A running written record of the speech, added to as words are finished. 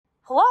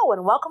Hello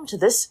and welcome to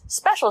this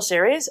special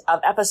series of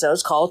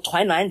episodes called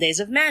 29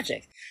 Days of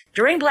Magic.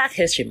 During Black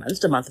History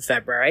Month, the month of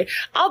February,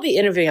 I'll be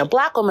interviewing a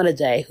Black woman a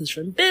day who's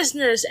from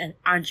business and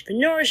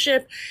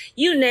entrepreneurship.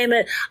 You name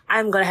it,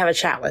 I'm going to have a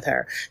chat with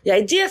her. The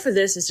idea for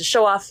this is to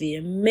show off the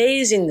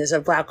amazingness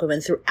of Black women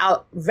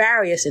throughout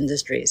various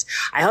industries.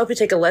 I hope you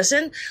take a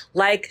listen,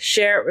 like,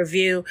 share,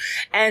 review,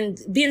 and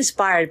be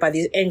inspired by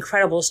these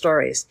incredible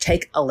stories.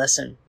 Take a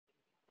listen.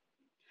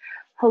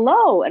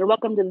 Hello, and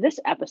welcome to this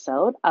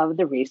episode of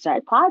the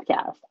Reset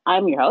Podcast.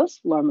 I'm your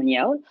host, Laura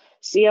Munoz,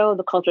 CEO of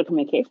the Cultural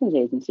Communications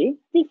Agency,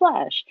 The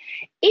Flash.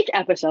 Each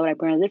episode, I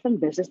bring a different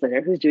business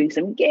leader who's doing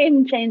some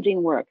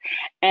game-changing work.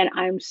 And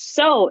I'm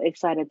so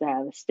excited to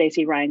have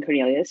Stacey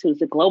Ryan-Cornelius, who's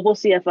the global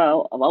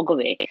CFO of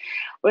Ogilvy.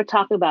 We're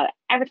talking about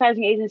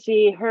advertising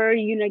agency, her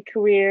unique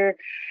career,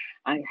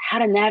 how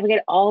to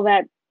navigate all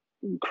that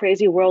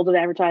crazy world of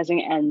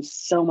advertising, and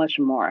so much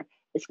more.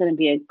 It's going to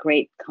be a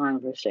great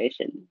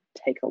conversation.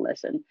 Take a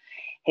listen.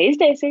 Hey,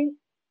 Stacey.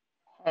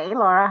 Hey,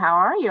 Laura. How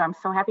are you? I'm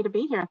so happy to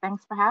be here.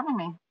 Thanks for having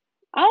me.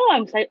 Oh,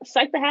 I'm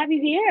psyched to have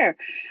you here.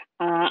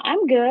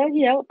 I'm good.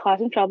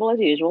 Causing trouble as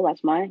usual.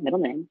 That's my middle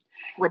name.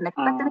 Wouldn't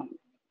expect it.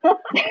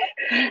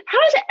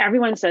 How is it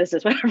everyone says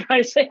this whenever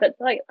I say it?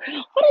 Like,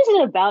 what is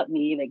it about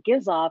me that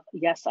gives off,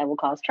 yes, I will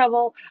cause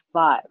trouble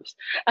vibes?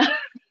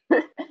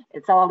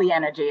 It's all the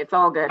energy. It's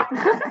all good.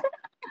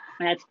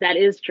 That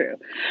is true.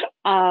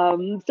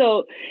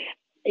 So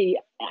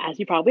as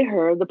you probably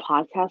heard, the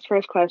podcast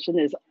first question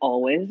is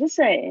always the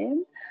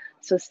same.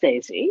 So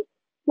Stacey,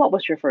 what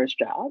was your first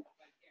job?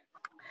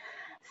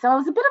 So I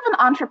was a bit of an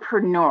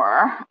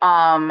entrepreneur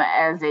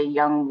as a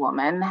young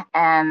woman.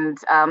 And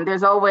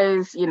there's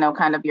always,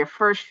 kind of your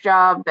first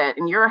job that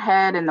in your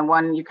head and the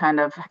one you kind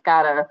of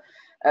got a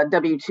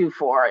W-2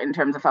 for in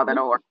terms of how that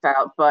all works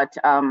out. But,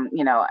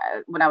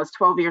 when I was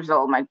 12 years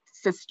old, my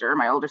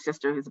older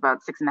sister, who's about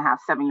 6.5,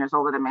 7 years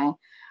older than me,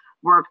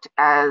 worked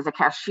as a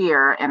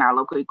cashier in our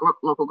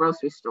local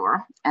grocery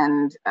store.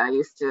 And I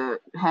used to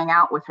hang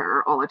out with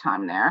her all the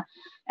time there.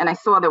 And I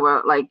saw there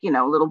were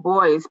little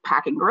boys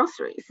packing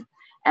groceries.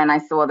 And I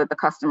saw that the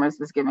customers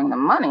was giving them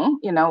money,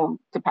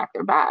 to pack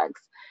their bags.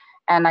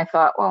 And I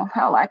thought, well,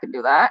 hell, I could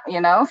do that,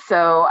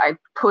 So I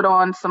put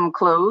on some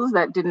clothes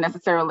that didn't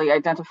necessarily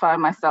identify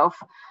myself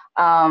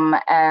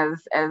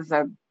as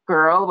a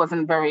girl.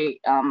 Wasn't very,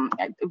 a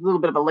little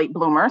bit of a late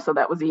bloomer, so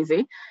that was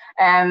easy.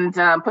 And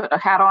put a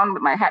hat on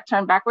with my hat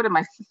turned backward. And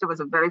my sister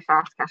was a very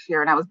fast cashier.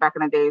 And that was back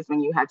in the days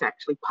when you had to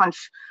actually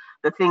punch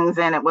the things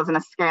in. It wasn't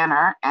a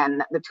scanner.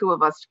 And the two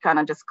of us kind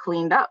of just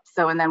cleaned up.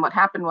 So, and then what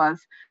happened was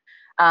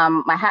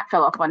my hat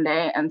fell off one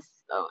day, and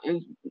so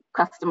a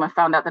customer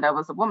found out that I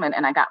was a woman,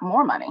 and I got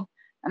more money.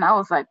 And I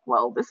was like,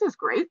 well, this is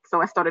great.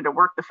 So I started to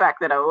work the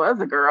fact that I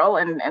was a girl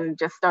and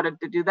just started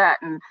to do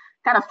that, and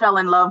kind of fell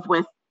in love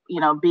with,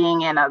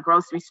 being in a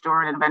grocery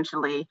store, and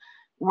eventually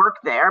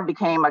worked there,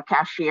 became a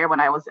cashier when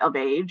I was of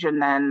age,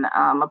 and then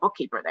a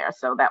bookkeeper there.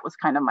 So that was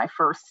kind of my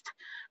first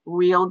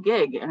real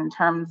gig in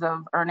terms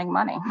of earning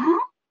money.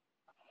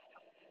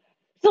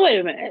 So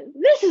wait a minute,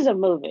 this is a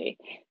movie.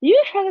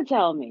 You're trying to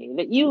tell me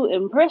that you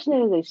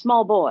impersonated a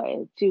small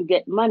boy to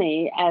get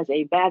money as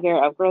a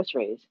bagger of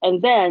groceries,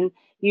 and then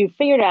you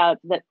figured out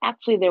that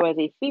actually there was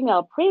a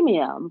female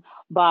premium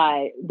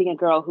by being a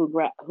girl who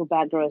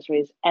bagged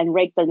groceries and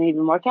raked in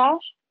even more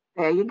cash?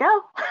 There you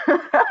go.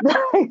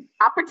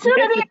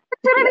 Opportunity.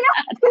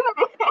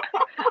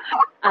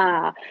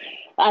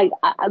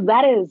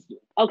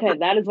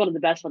 That is one of the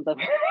best ones I've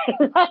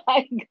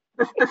heard.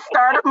 It's the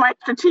start of my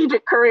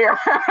strategic career.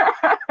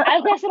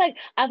 I was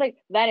like,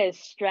 that is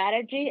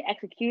strategy,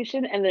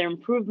 execution, and then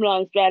improvement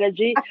on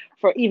strategy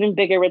for even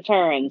bigger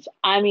returns.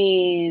 I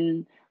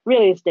mean,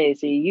 really,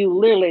 Stacey, you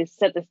literally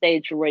set the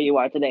stage for where you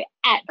are today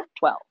at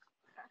 12.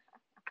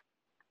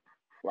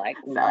 Wow.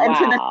 And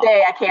to this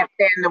day, I can't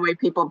stand the way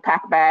people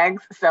pack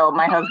bags. So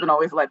my husband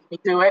always lets me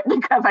do it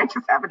because I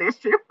just have an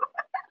issue.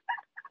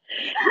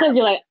 Because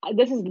you're like,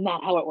 this is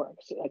not how it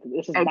works. Like,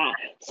 this is not.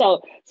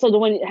 So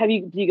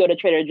do you go to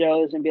Trader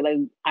Joe's and be like,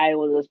 I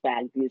will just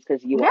bag these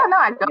because you? Yeah, no,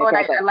 I go and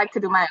I like to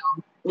do my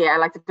own. Yeah, I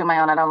like to do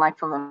my own. I don't like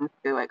for them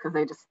to do it because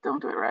they just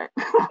don't do it right.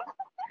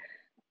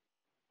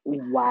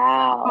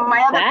 Wow.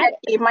 My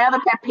other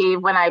pet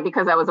peeve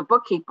because I was a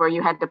bookkeeper,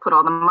 you had to put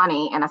all the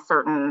money in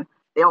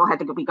they all had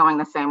to be going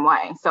the same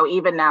way. So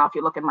even now, if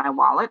you look at my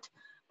wallet,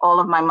 all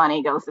of my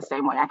money goes the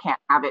same way. I can't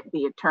have it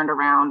be turned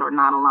around or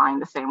not aligned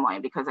the same way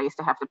because I used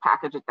to have to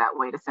package it that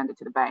way to send it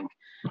to the bank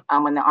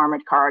when the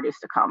armored card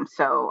used to come.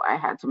 So I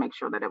had to make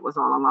sure that it was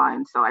all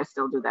aligned. So I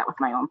still do that with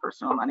my own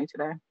personal money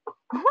today.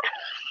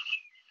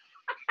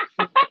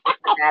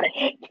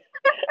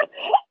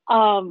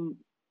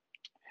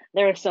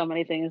 There are so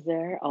many things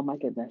there. Oh my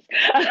goodness.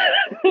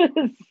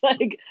 It's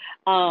like,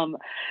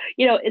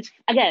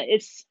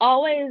 it's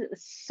always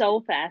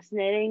so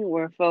fascinating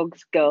where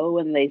folks go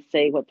when they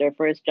say what their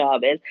first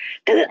job is,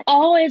 because it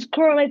always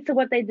correlates to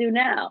what they do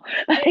now,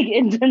 like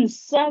in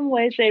some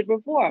way, shape, or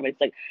form. It's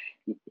like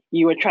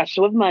you were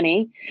trusted with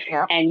money,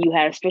 and you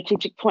had a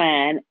strategic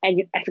plan, and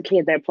you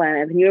executed that plan,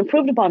 and you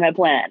improved upon that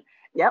plan.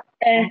 Yep.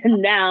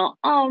 And now,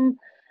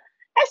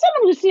 as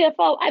someone who's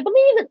CFO, I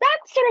believe that that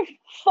sort of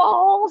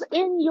falls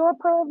in your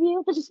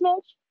purview, just a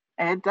smidge.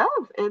 It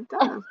does. It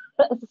does.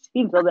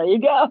 So there you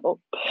go,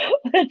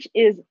 which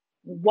is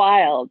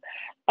wild.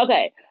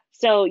 Okay,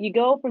 so you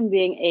go from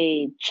being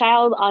a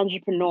child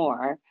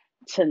entrepreneur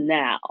to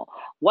now.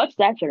 What's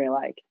that journey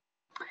like?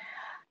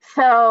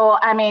 So,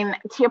 I mean,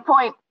 to your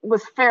point,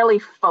 was fairly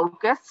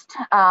focused.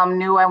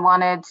 Knew I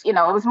wanted, it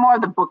was more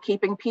the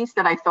bookkeeping piece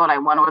that I thought I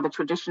wanted, or the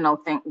traditional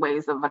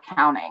ways of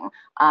accounting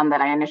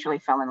that I initially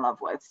fell in love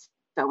with.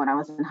 So, when I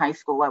was in high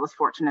school, I was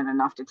fortunate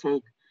enough to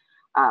take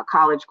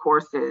college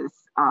courses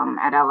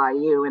at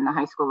LIU in the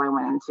high school I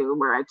went into,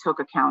 where I took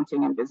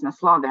accounting and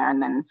business law there.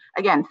 And then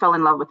again, fell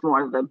in love with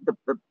more of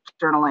the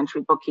journal entry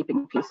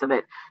bookkeeping piece of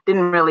it.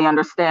 Didn't really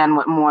understand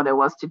what more there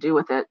was to do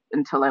with it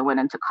until I went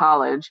into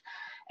college.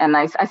 And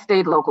I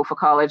stayed local for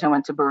college. I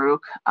went to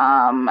Baruch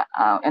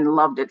and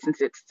loved it since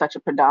it's such a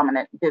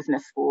predominant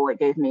business school. It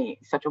gave me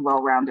such a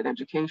well-rounded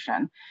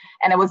education.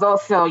 And it was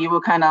also, you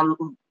were kind of,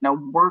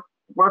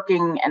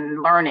 working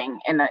and learning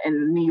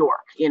in New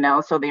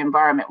York, so the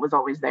environment was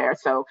always there.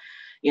 So,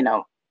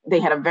 they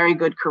had a very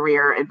good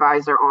career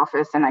advisor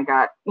office, and I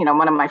got,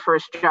 one of my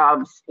first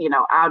jobs,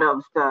 out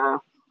of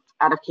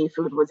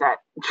K-Food was at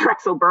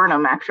Drexel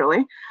Burnham,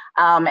 actually.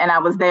 And I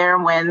was there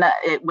when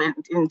it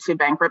went into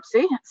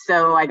bankruptcy.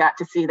 So I got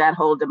to see that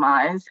whole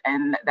demise,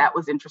 and that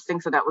was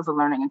interesting. So that was a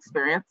learning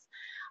experience.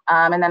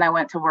 And then I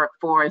went to work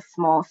for a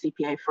small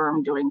CPA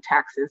firm doing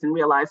taxes and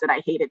realized that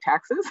I hated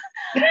taxes.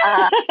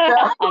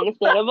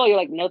 Understandable. You're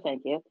like, no,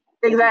 thank you.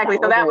 Exactly.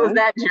 So that was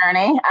that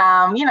journey.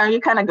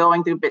 You're kind of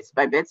going through bits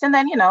by bits. And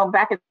then,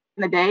 back in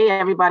the day,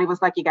 everybody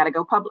was like, you got to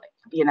go public.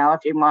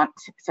 If you want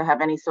to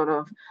have any sort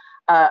of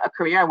a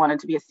career, I wanted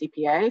to be a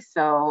CPA.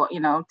 So,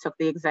 took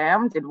the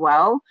exam, did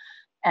well,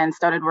 and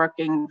started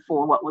working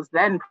for what was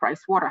then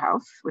Price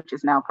Waterhouse, which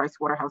is now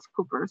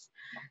PricewaterhouseCoopers.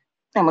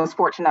 And was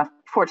fortunate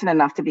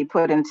enough to be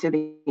put into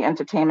the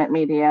entertainment,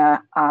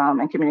 media,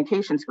 and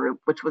communications group,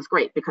 which was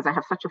great because I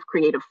have such a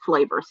creative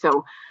flavor.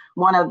 So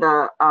one of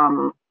the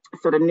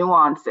sort of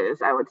nuances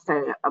I would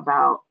say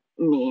about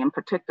me in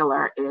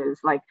particular is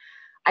like,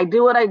 I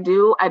do what I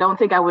do. I don't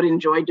think I would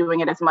enjoy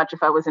doing it as much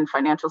if I was in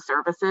financial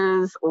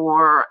services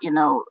or,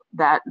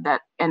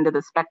 that end of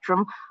the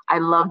spectrum. I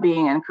love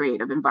being in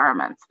creative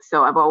environments.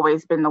 So I've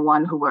always been the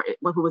one who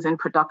was in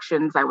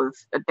productions. I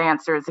was a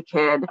dancer as a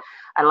kid.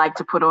 I like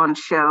to put on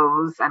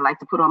shows. I like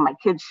to put on my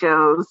kids'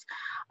 shows.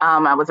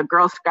 I was a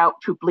Girl Scout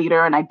troop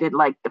leader, and I did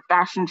like the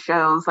fashion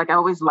shows. Like I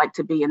always like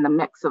to be in the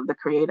mix of the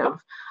creative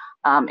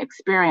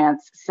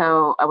experience.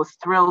 So I was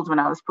thrilled when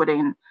I was put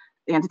in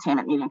the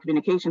entertainment, media, and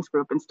communications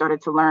group and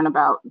started to learn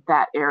about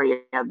that area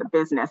of the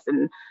business.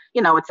 And,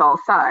 it's all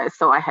size.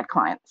 So I had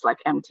clients like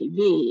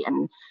MTV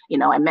and,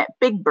 I met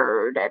Big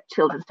Bird at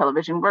Children's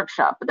Television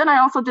Workshop. But then I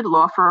also did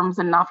law firms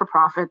and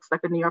not-for-profits,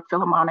 like the New York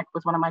Philharmonic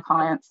was one of my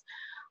clients.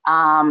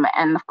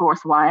 And of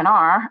course,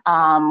 Y&R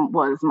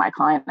was my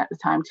client at the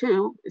time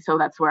too. So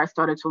that's where I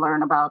started to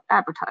learn about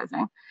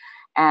advertising.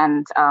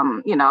 And,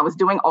 I was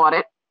doing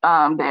audit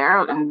there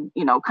and,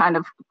 kind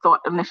of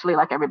thought initially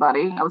like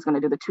everybody, I was going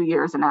to do the 2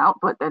 years and out,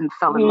 but then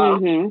fell in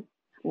love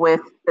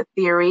with the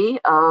theory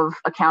of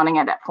accounting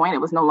at that point.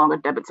 It was no longer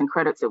debits and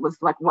credits. It was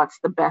like, what's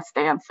the best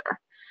answer?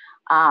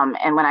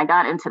 And when I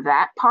got into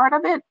that part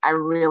of it, I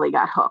really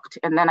got hooked.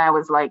 And then I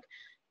was like,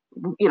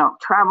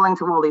 traveling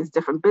to all these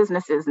different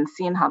businesses and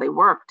seeing how they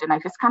worked. And I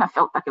just kind of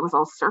felt like it was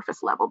all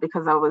surface level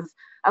because I was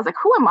like,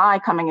 who am I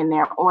coming in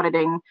there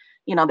auditing?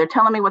 They're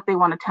telling me what they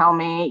want to tell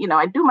me.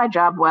 I do my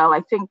job well.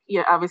 I think,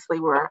 obviously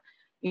we're,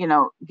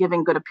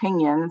 giving good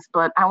opinions,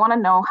 but I want to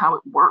know how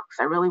it works.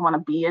 I really want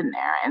to be in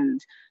there and,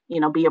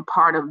 be a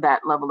part of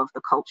that level of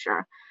the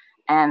culture.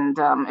 And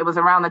it was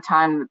around the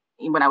time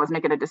when I was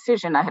making a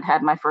decision. I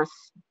had my first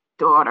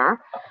daughter.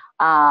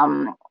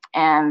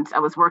 And I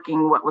was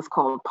working what was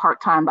called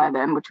part-time by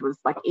then, which was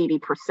like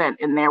 80%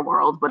 in their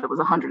world, but it was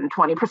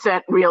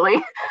 120% really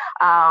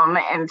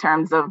in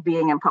terms of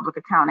being in public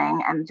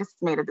accounting, and just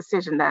made a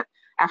decision that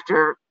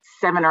after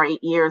 7 or 8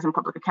 years in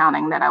public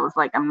accounting that I was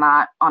like, I'm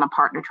not on a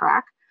partner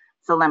track.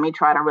 So let me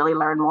try to really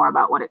learn more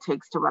about what it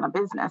takes to run a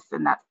business.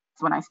 And that's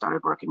when I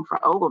started working for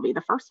Ogilvy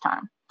the first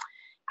time.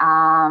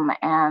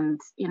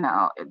 And,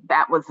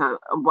 that was a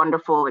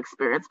wonderful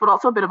experience, but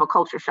also a bit of a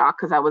culture shock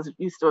because I was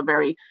used to a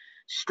very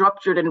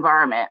structured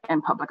environment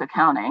in public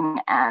accounting,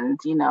 and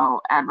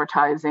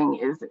advertising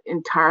is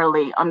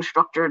entirely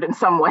unstructured in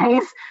some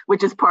ways,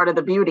 which is part of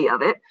the beauty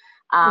of it.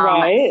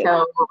 Right.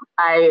 So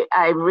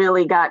I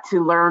really got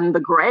to learn the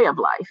gray of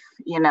life,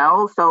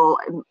 so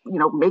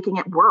making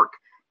it work.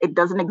 It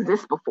doesn't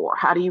exist before.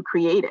 How do you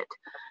create it?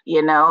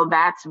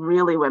 That's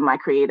really when my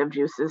creative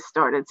juices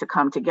started to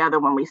come together,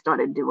 when we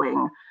started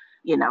doing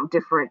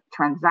different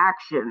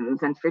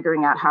transactions and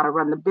figuring out how to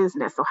run the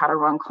business or how to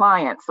run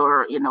clients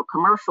or,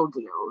 commercial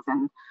deals.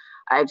 And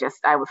I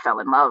fell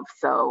in love.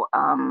 So,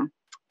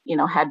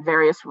 had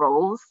various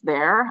roles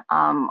there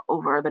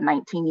over the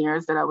 19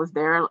 years that I was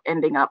there,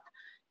 ending up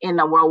in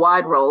a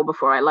worldwide role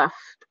before I left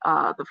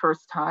the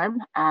first time.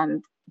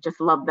 And just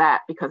loved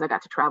that because I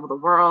got to travel the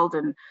world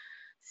and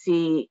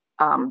see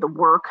the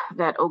work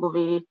that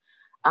Ogilvy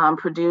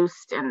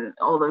produced, and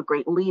all the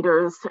great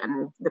leaders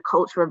and the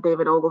culture of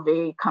David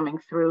Ogilvy coming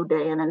through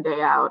day in and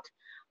day out.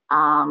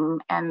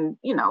 And,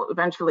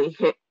 eventually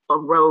hit a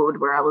road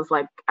where I was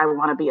like, I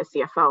want to be a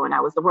CFO. And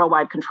I was the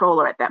worldwide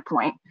controller at that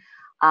point.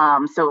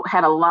 So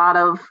had a lot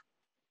of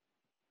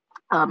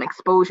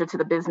exposure to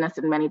the business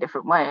in many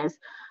different ways,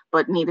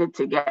 but needed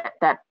to get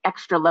that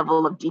extra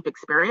level of deep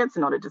experience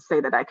in order to say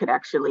that I could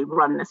actually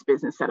run this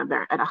business at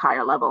a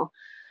higher level.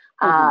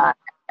 Mm-hmm.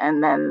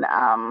 And then,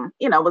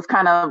 was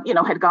kind of,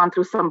 had gone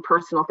through some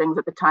personal things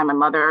at the time. My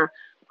mother,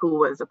 who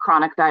was a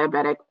chronic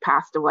diabetic,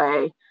 passed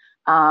away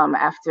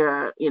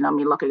after,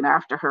 me looking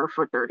after her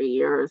for 30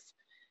 years.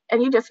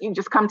 And you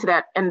just come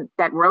to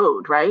that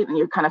road, right? And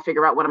you kind of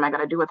figure out, what am I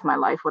going to do with my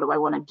life? What do I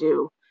want to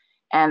do?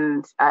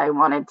 And I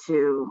wanted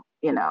to,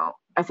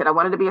 I said I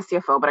wanted to be a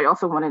CFO, but I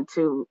also wanted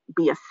to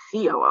be a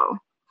COO.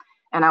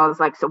 And I was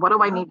like, so what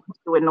do I need to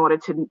do in order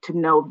to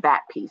know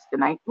that piece?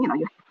 And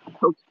you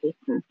coach this.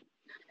 And,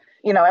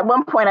 at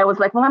one point I was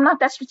like, well, I'm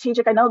not that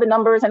strategic. I know the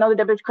numbers. I know the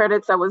debit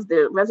credits. I was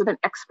the resident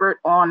expert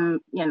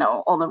on,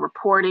 all the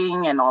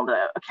reporting and all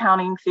the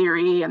accounting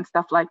theory and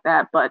stuff like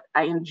that. But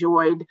I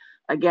enjoyed,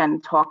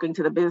 again, talking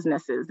to the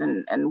businesses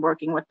and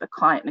working with the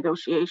client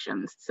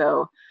negotiations.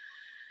 So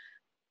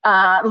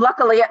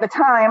luckily at the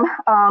time,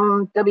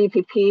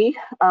 WPP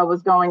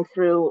was going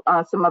through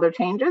some other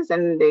changes,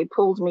 and they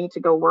pulled me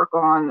to go work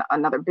on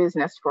another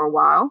business for a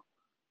while.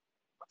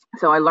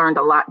 So I learned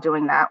a lot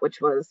doing that, which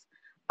was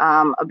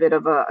a bit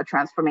of a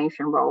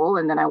transformation role.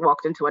 And then I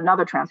walked into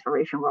another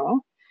transformation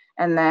role.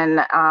 And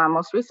then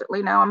most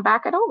recently now I'm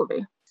back at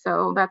Ogilvy.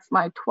 So that's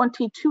my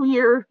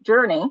 22-year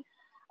journey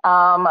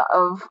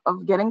of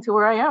getting to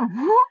where I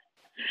am.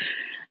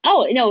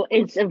 Oh,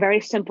 it's a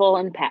very simple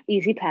and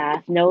easy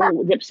path.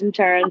 No dips and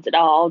turns at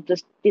all.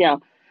 Just,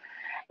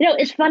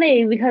 it's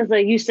funny because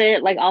you say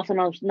it like also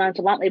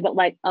nonchalantly, but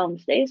like,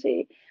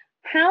 Stacey,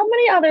 how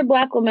many other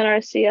Black women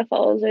are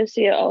CFOs or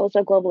COOs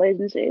of global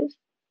agencies?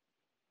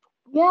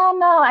 Yeah,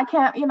 no, I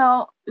can't,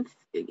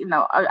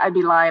 I'd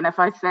be lying if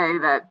I say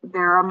that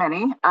there are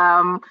many.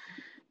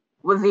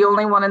 Was the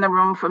only one in the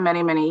room for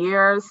many, many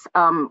years.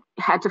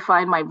 Had to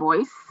find my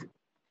voice.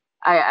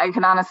 I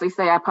can honestly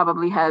say I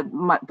probably had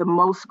the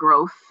most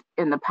growth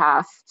in the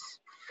past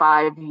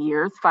 5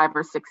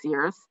 or 6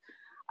 years.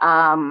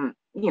 A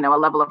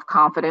level of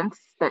confidence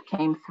that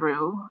came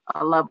through,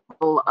 a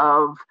level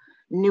of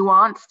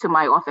nuance to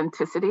my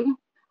authenticity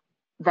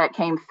that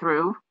came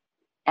through.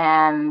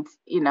 And,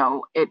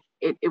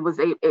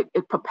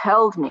 it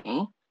propelled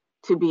me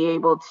to be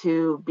able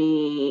to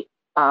be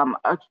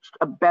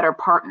a better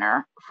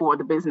partner for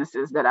the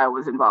businesses that I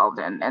was involved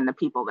in and the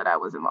people that I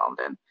was involved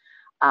in.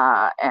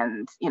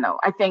 And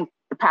I think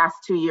the past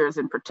 2 years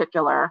in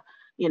particular,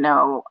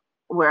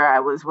 where I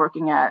was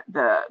working at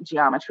the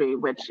Geometry,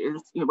 which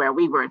is where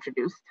we were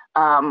introduced,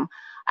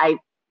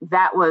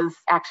 that was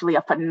actually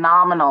a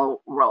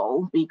phenomenal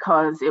role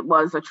because it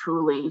was a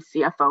truly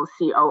CFO,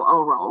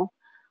 COO role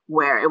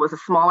where it was a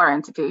smaller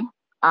entity.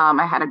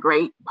 I had a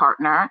great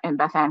partner in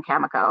Beth Ann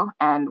Kamiko,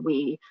 and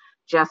we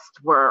just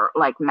were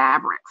like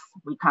mavericks.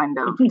 We kind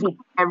of took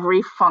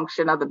every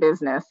function of the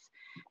business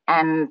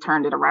and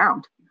turned it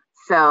around.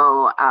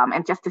 So,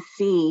 and just to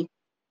see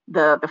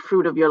the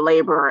fruit of your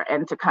labor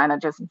and to kind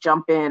of just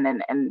jump in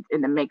and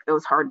to make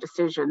those hard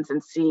decisions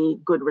and see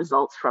good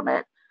results from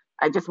it.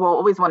 I just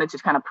always wanted to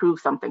kind of prove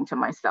something to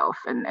myself,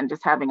 and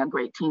just having a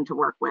great team to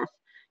work with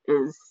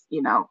is,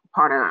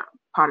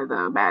 part of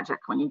the magic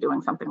when you're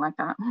doing something like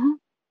that.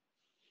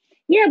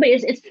 Yeah, but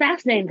it's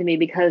fascinating to me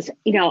because,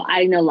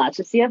 I know lots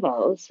of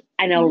CFOs.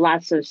 I know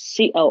lots of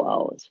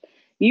COOs.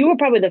 You were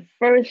probably the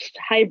first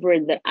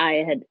hybrid that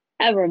I had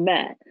ever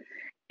met.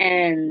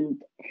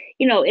 And,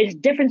 it's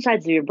different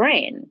sides of your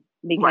brain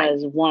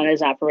because one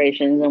is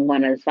operations and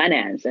one is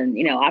finance. And,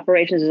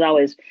 operations is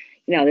always,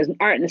 there's an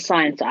art and a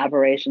science to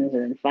operations,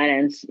 and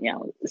finance,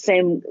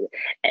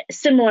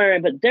 similar,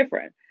 but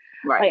different.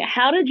 Right. Like,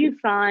 how did you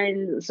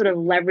find sort of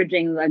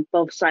leveraging like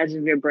both sides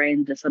of your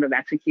brain to sort of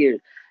execute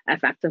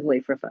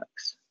effectively for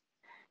folks?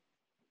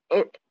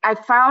 I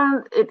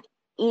found it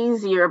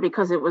easier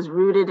because it was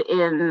rooted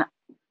in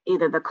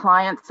either the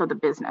clients or the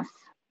business,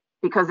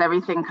 because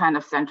everything kind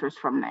of centers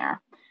from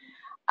there.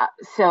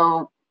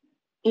 So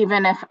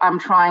even if I'm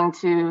trying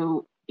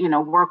to,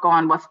 work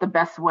on what's the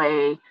best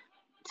way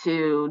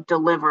to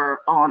deliver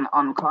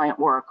on client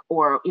work,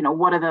 or,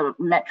 what are the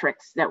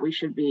metrics that we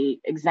should be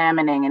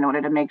examining in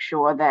order to make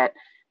sure that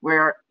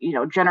we're,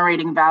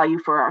 generating value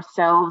for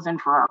ourselves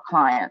and for our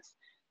clients,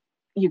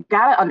 you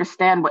got to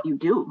understand what you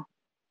do.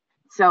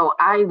 So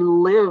I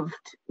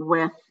lived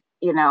with,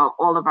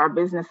 all of our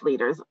business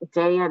leaders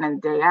day in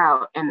and day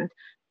out, and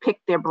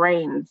picked their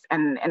brains,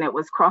 and it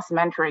was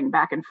cross-mentoring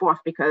back and forth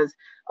because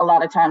a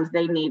lot of times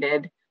they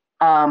needed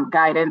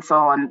guidance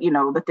on,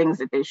 the things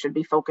that they should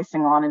be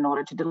focusing on in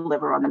order to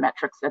deliver on the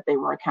metrics that they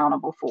were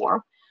accountable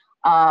for.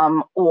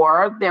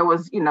 Or there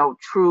was,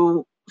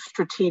 true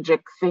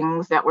strategic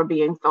things that were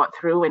being thought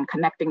through and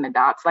connecting the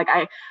dots. Like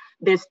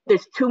there's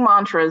two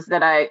mantras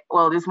that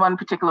there's one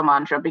particular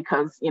mantra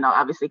because,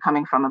 obviously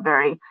coming from a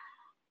very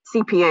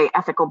CPA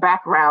ethical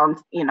background,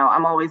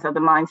 I'm always of the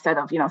mindset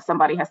of,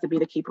 somebody has to be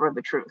the keeper of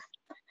the truth.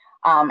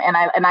 And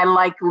I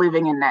like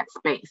living in that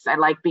space. I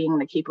like being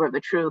the keeper of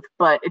the truth,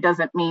 but it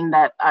doesn't mean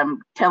that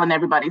I'm telling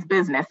everybody's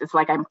business. It's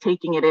like I'm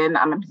taking it in,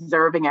 I'm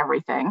observing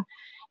everything,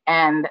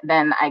 and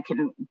then I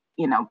can,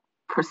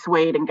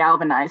 persuade and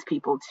galvanize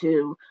people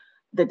to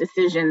the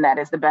decision that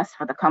is the best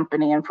for the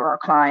company and for our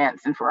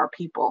clients and for our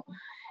people.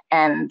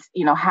 And,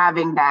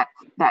 having that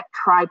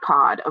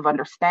tripod of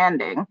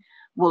understanding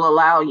will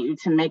allow you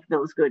to make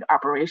those good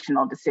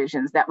operational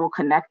decisions that will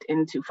connect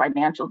into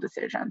financial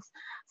decisions.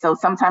 So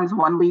sometimes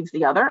one leads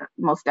the other,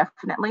 most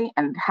definitely.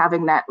 And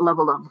having that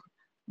level of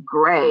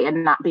gray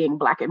and not being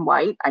black and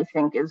white, I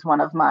think is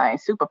one of my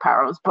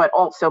superpowers, but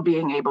also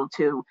being able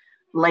to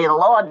lay the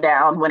law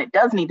down when it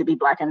does need to be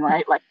black and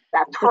white, like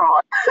that's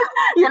fraud,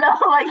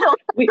 like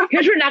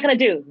here's what we're not going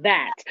to do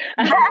that.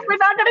 That we're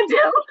not going to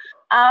do.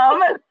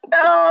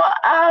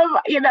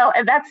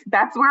 And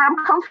that's where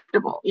I'm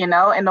comfortable, in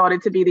order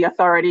to be the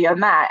authority on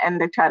that and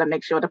to try to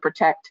make sure to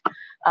protect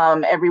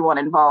everyone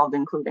involved,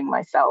 including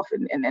myself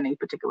in any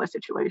particular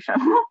situation.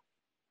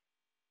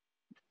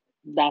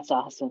 That's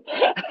awesome.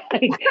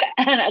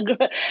 and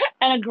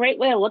a great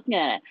way of looking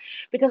at it,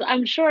 because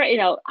I'm sure,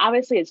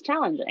 obviously it's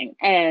challenging,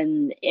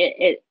 and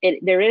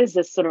there is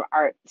this sort of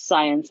art,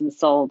 science, and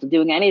soul to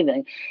doing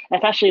anything,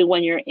 especially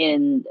when you're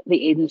in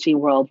the agency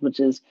world, which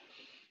is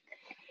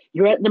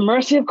you're at the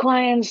mercy of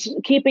clients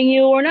keeping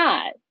you or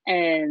not.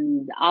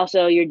 And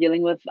also you're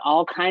dealing with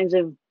all kinds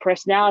of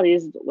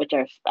personalities, which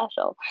are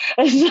special.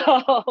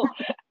 So,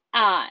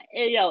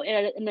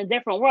 in a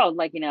different world,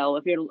 like,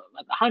 if you're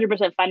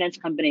 100% finance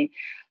company,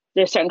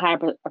 there's certain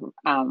kind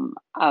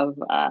of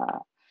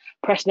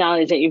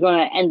personalities that you're going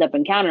to end up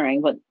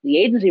encountering. But the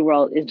agency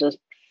world is just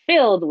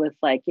filled with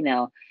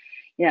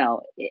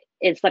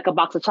it's like a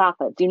box of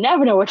chocolates. You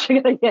never know what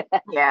you're going to get.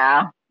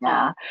 Yeah.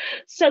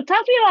 So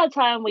talk to me about a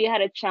time where you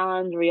had a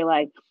challenge where you're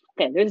like,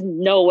 okay, there's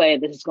no way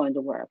this is going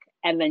to work.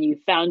 And then you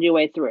found your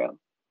way through.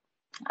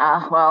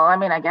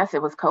 I guess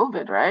it was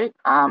COVID, right?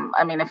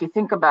 If you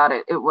think about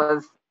it, it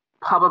was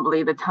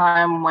probably the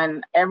time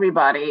when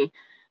everybody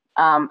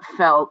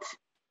felt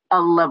a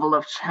level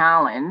of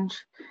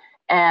challenge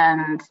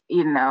and,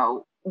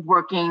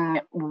 working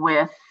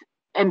with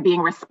and being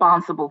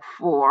responsible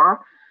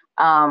for,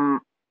 a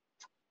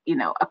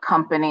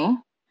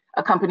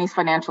company's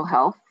financial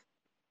health,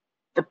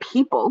 the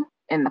people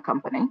in the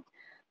company,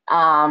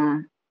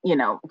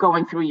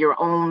 going through your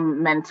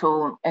own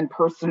mental and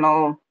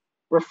personal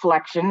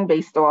reflection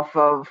based off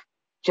of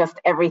just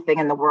everything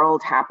in the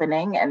world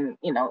happening, and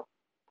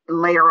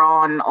layer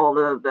on all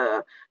of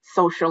the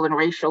social and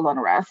racial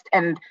unrest,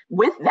 and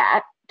with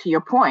that, to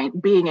your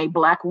point, being a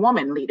Black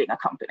woman leading a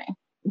company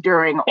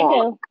during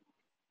all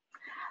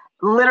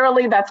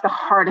literally, that's the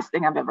hardest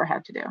thing I've ever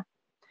had to do.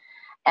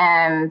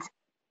 And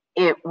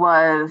it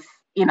was,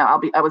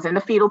 I was in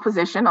the fetal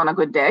position on a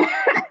good day,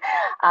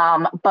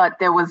 but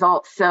there was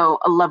also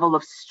a level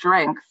of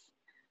strength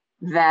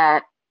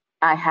that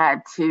I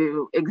had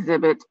to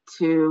exhibit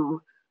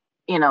to,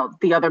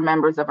 the other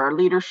members of our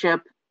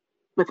leadership,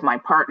 with my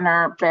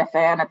partner, Beth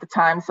Ann, at the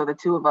time, so the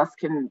two of us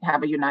can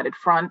have a united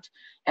front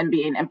and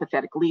being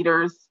empathetic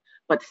leaders,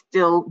 but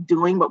still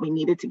doing what we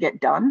needed to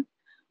get done.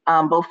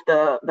 Both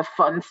the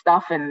fun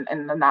stuff and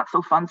the not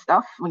so fun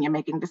stuff when you're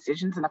making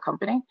decisions in a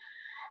company,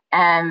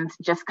 and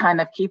just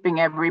kind of keeping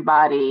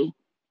everybody,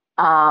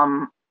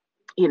 kind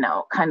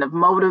of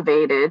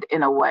motivated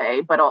in a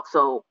way, but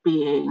also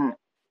being,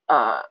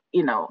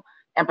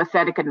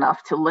 empathetic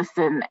enough to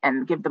listen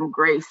and give them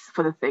grace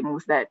for the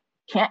things that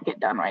can't get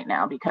done right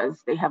now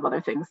because they have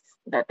other things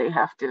that they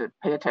have to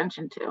pay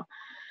attention to.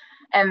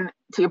 And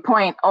to your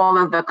point, all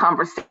of the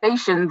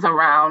conversations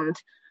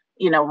around,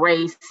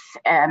 race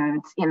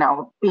and,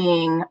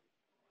 being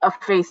a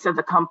face of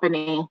the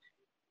company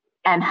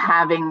and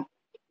having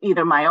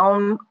either my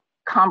own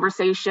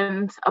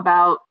conversations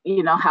about,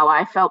 how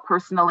I felt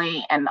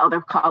personally and other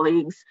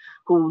colleagues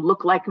who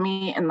look like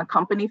me in the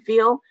company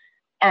feel,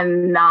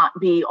 and not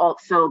be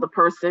also the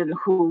person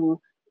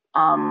who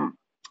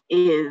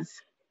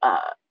is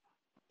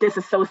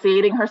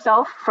disassociating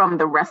herself from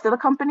the rest of the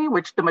company,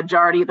 which the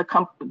majority of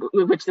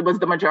which was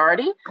the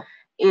majority,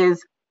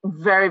 is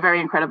very, very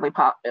incredibly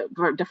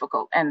very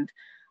difficult. And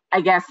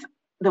I guess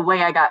the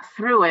way I got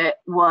through it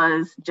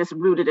was just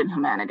rooted in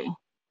humanity.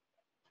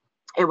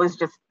 It was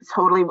just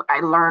totally,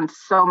 I learned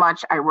so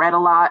much. I read a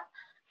lot.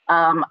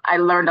 I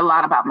learned a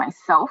lot about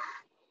myself,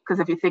 because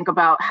if you think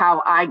about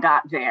how I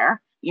got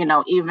there,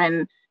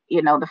 even,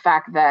 the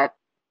fact that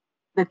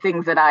the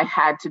things that I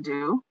had to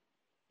do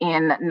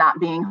in not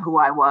being who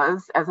I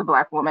was as a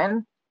Black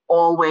woman,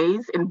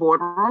 always in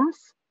boardrooms,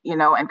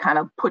 and kind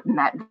of putting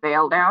that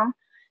veil down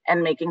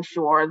and making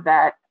sure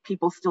that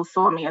people still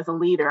saw me as a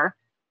leader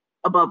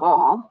above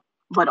all,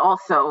 but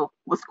also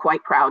was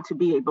quite proud to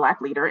be a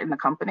Black leader in the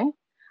company.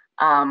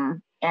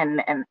 And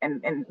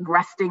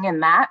resting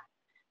in that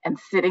and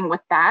sitting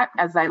with that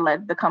as I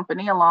led the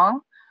company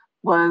along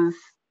was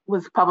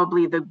was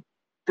probably the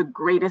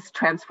greatest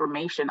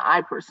transformation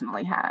I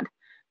personally had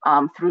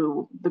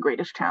through the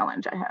greatest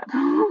challenge I had.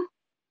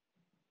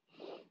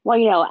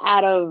 Well,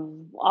 out of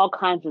all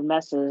kinds of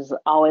messes,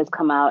 always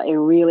come out a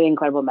really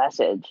incredible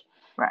message.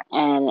 Right.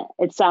 And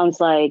it sounds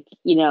like,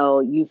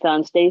 you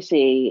found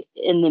Stacey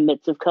in the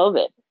midst of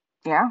COVID.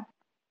 Yeah.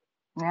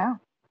 Yeah.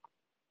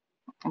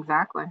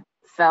 Exactly.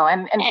 So,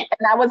 and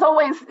I was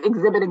always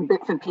exhibiting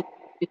bits and pieces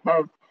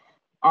because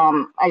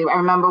I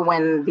remember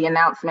when the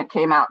announcement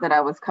came out that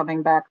I was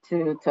coming back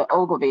to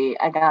Ogilvy,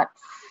 I got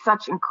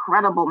such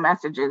incredible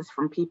messages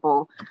from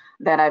people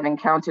that I've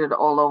encountered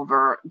all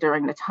over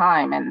during the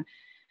time. And,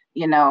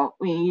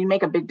 when you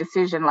make a big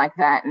decision like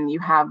that and you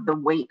have the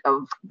weight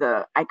of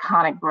the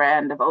iconic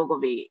brand of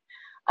Ogilvy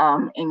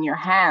in your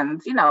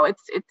hands,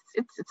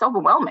 it's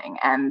overwhelming.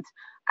 And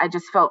I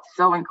just felt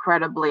so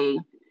incredibly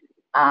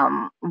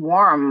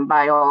warm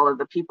by all of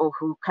the people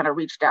who kind of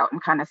reached out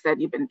and kind of said,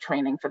 you've been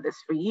training for this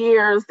for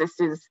years. This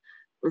was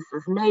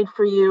made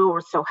for you.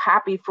 We're so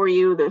happy for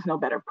you. There's no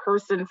better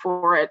person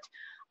for it.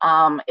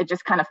 It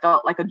just kind of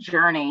felt like a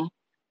journey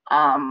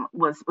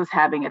was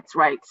having its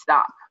right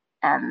stop.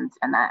 And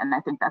I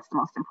think that's the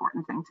most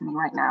important thing to me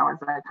right now, as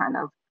I kind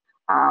of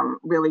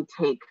really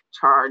take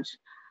charge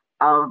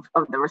of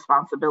the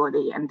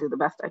responsibility and do the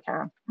best I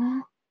can.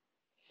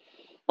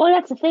 Well,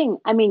 that's the thing.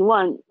 I mean,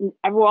 one,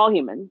 we're all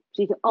human,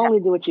 so you can only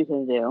do what you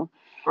can do.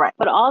 Right.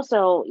 But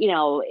also,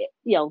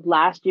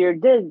 last year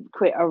did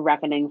create a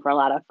reckoning for a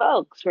lot of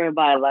folks,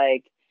 whereby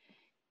like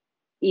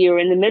you're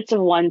in the midst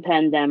of one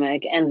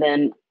pandemic, and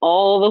then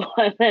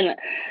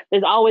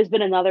there's always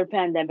been another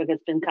pandemic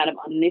that's been kind of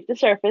underneath the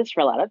surface for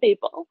a lot of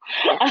people,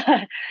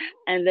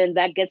 and then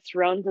that gets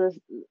thrown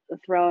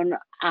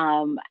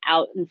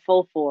out in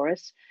full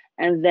force.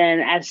 And then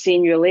as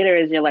senior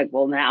leaders, you're like,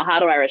 well, now how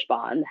do I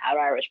respond? How do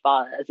I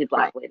respond as a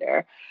Black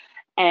leader?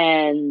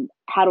 And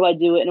how do I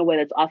do it in a way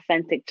that's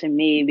authentic to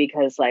me?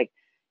 Because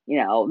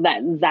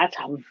that's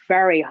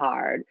very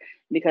hard,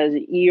 because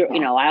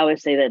I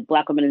always say that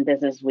Black women in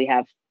business, we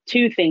have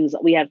two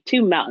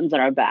mountains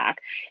on our back.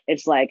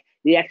 It's like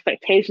the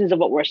expectations of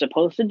what we're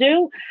supposed to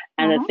do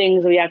and the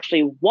things we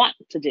actually want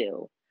to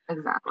do.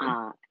 Exactly.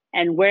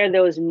 And where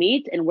those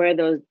meet and where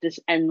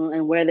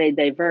and where they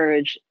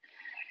diverge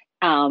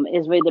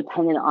is really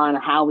dependent on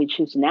how we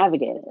choose to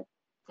navigate it.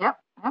 Yep,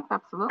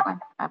 absolutely.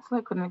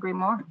 Couldn't agree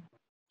more.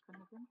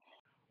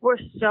 We're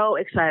so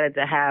excited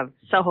to have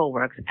Soho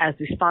Works as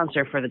the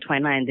sponsor for the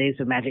 29 Days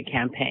of Magic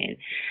campaign.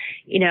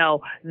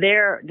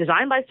 They're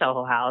designed by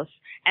Soho House,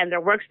 and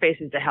their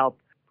workspaces to help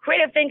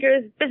creative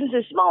thinkers,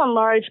 businesses small and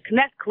large,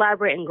 connect,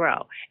 collaborate, and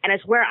grow. And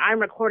it's where I'm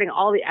recording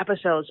all the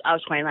episodes of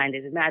 29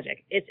 Days of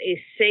Magic. It's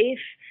a safe,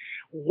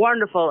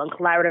 wonderful and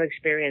collaborative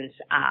experience.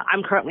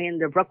 I'm currently in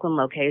the Brooklyn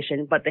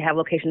location, but they have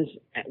locations,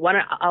 one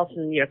else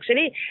in New York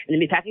City in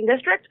the Meatpacking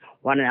District,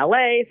 one in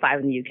LA, 5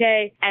 in the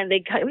UK, and they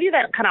give you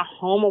that kind of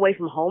home away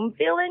from home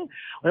feeling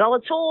with all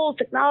the tools,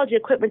 technology,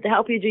 equipment to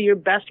help you do your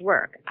best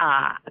work.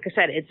 Like I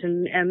said, it's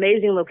an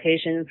amazing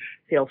location,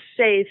 feels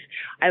safe.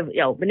 I've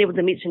been able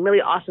to meet some really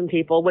awesome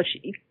people, which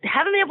you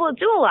haven't been able to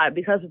do a lot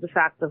because of the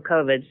fact of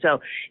COVID. So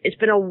it's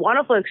been a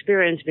wonderful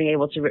experience being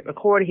able to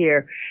record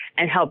here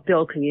and help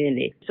build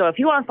community. So if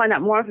you want to find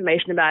out more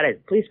information about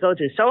it, please go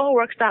to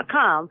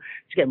sohoworks.com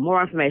to get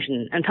more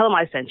information and tell them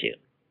I sent you.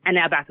 And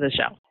now back to the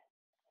show.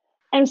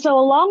 And so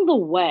along the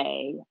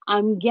way,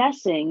 I'm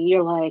guessing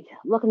you're like,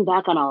 looking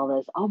back on all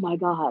this, oh my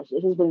gosh,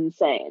 this has been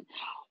insane.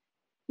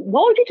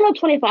 What would you tell a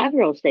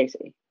 25-year-old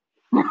Stacey?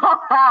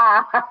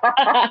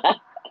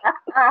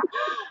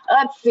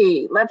 Let's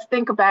see. Let's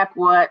think back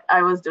what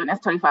I was doing as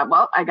 25.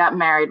 Well, I got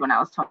married when I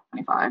was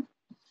 25.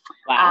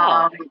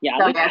 Wow. So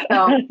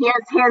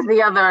here's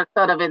the other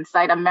sort of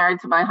insight. I'm married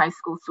to my high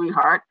school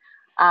sweetheart.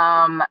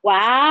 Wow.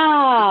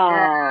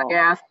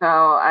 Yeah. So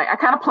I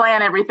kind of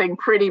plan everything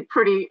pretty.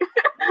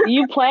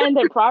 You planned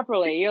it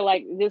properly. You're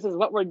like, this is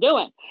what we're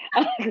doing.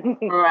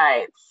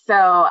 Right.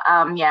 So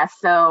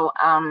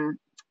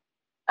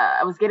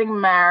I was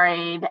getting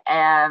married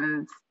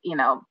and,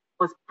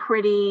 was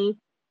pretty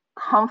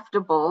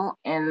comfortable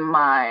in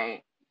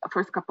my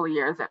first couple of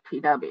years at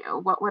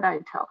PW. What would I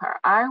tell her?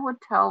 I would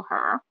tell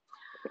her,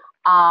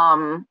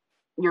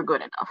 you're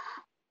good enough.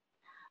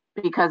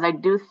 Because I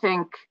do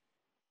think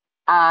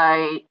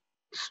I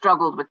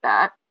struggled with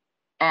that.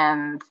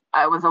 And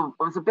I was a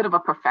bit of a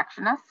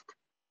perfectionist.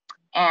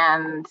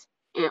 And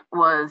it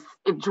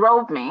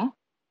drove me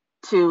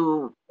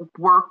to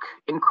work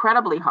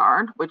incredibly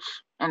hard,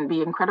 and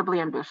be incredibly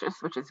ambitious,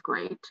 which is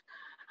great.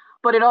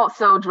 But it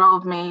also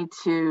drove me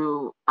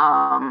to,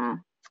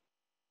 kind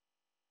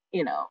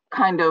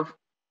of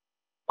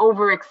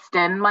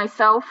overextend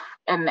myself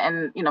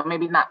and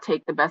maybe not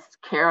take the best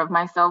care of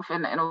myself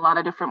in a lot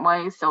of different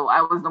ways. So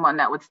I was the one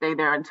that would stay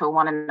there until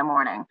 1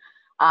 a.m.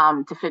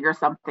 To figure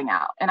something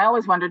out. And I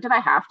always wondered, did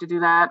I have to do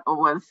that?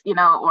 Or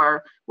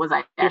was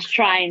I just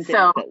trying to,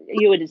 so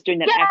you were just doing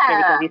that extra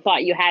because you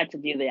thought you had to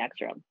do the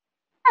extra.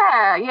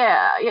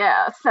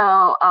 Yeah.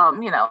 So,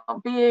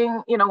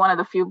 being, one of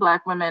the few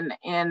Black women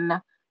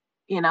in,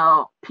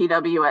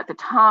 PW at the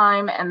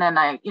time. And then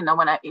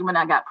when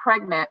I got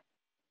pregnant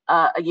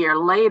a year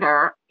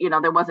later,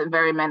 there wasn't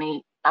very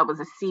many. I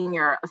was a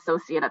senior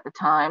associate at the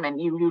time,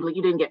 and you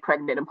didn't get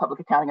pregnant in public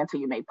accounting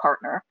until you made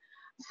partner.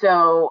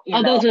 So,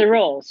 those are the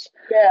rules.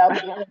 Yeah,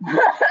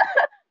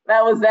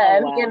 that was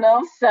then, Oh,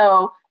 wow.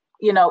 So,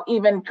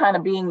 even kind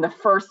of being the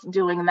first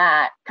doing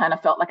that kind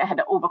of felt like I had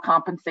to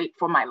overcompensate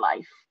for my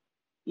life.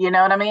 You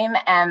know what I mean?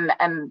 And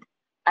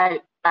I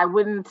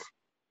wouldn't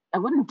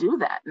do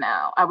that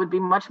now. I would be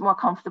much more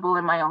comfortable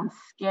in my own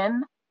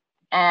skin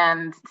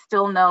and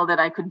still know that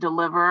I could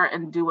deliver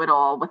and do it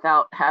all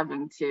without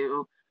having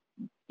to,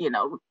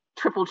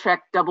 triple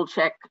check, double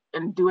check,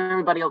 and do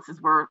everybody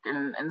else's work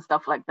and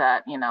stuff like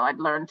that. I'd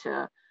learned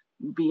to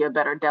be a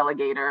better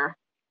delegator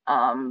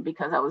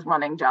because I was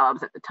running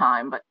jobs at the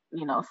time, but,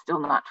 still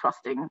not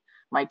trusting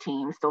my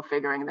team, still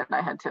figuring that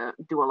I had to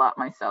do a lot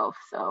myself.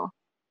 So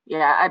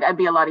yeah, I'd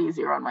be a lot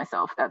easier on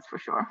myself. That's for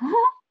sure.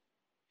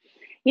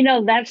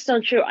 That's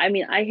so true. I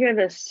mean, I hear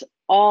this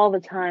all the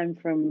time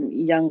from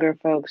younger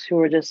folks who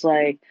are just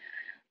like,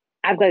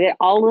 I've got to get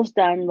all this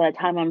done by the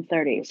time I'm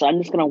 30. So I'm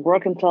just going to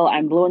work until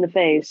I'm blue in the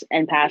face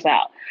and pass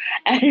out.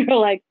 And you're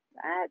like,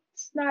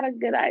 that's not a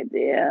good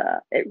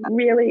idea. It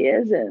really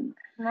isn't.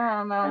 No.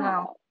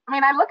 I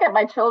mean, I look at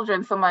my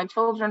children. So my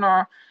children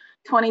are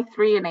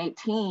 23 and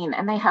 18,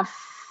 and they have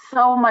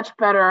so much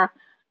better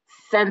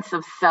sense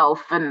of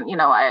self. And,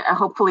 I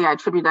hopefully I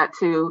attribute that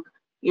to,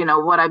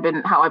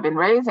 how I've been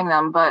raising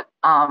them. But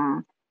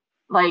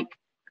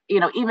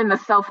even the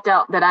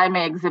self-doubt that I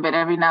may exhibit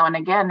every now and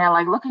again, they're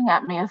like looking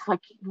at me, it's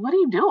like, what are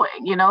you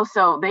doing?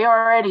 So they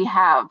already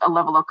have a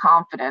level of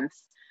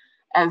confidence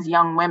as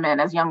young women,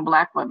 as young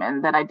Black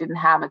women, that I didn't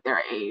have at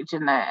their age.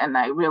 And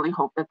I really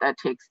hope that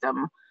takes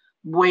them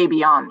way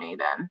beyond me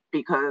then,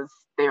 because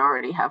they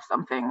already have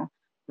something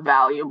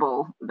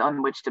valuable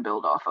on which to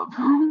build off of.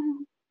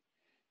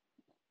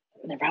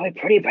 They're probably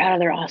pretty proud of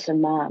their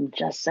awesome mom,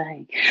 just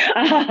saying.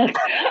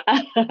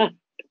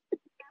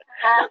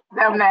 Ask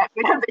them that,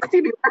 because they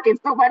see me working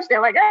so much,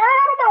 they're like,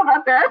 I don't know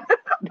about that.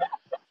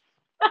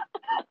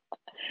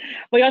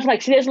 But you're also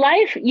like, see this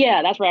life?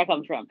 Yeah, that's where I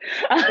come from.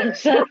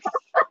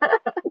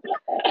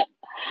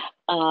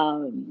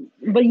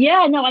 But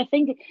yeah, no, I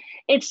think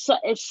it's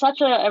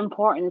such an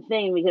important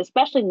thing, because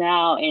especially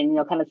now, and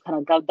kind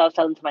of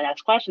dovetail into my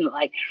next question,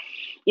 like,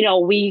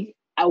 we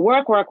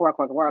work,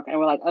 and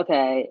we're like,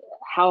 okay,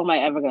 how am I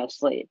ever going to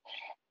sleep?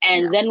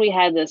 And then we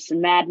had this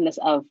madness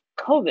of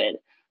COVID.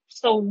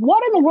 So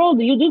what in the world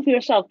do you do for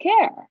your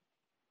self-care?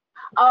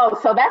 Oh,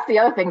 so that's the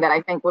other thing that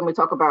I think when we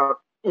talk about,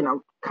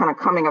 kind of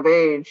coming of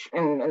age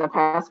in the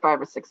past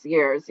 5 or 6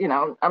 years,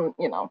 I'm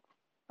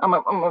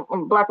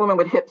a Black woman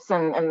with hips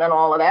and then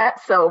all of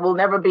that. So we'll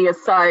never be a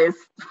size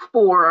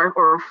 4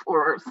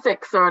 or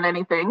 6 or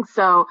anything.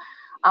 So,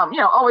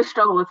 always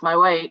struggle with my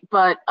weight.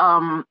 But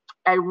I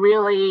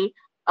really,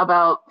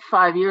 about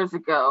 5 years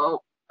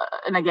ago,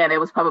 and again, it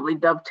was probably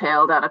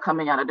dovetailed out of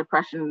coming out of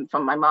depression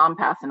from my mom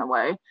passing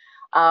away,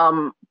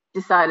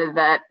 decided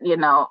that,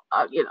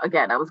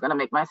 again, I was going to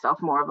make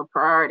myself more of a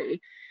priority.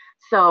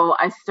 So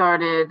I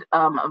started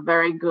a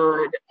very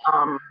good,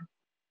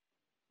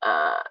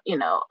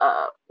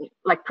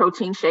 like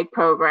protein shake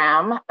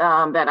program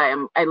that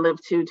I live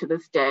to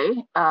this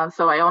day.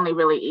 So I only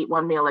really eat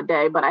one meal a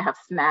day, but I have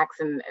snacks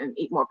and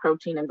eat more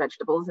protein and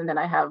vegetables. And then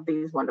I have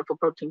these wonderful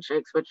protein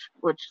shakes,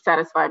 which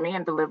satisfy me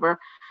and deliver.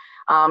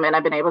 And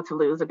I've been able to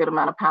lose a good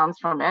amount of pounds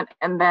from it.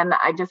 And then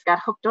I just got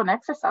hooked on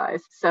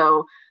exercise.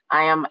 So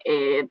I am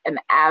an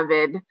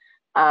avid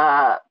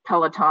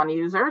Peloton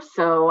user.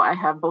 So I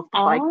have both the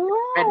bike and the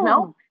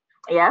treadmill.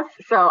 Yes.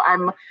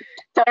 And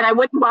I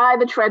wouldn't buy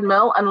the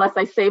treadmill unless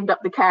I saved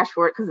up the cash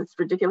for it, because it's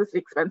ridiculously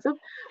expensive.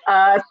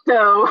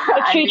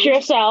 Treat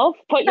yourself,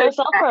 put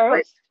yourself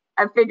first.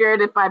 I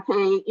figured if I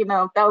pay,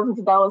 thousands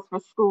of dollars for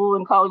school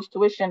and college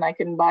tuition, I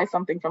can buy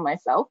something for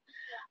myself.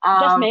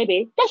 Just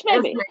maybe.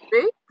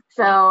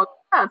 So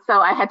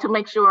I had to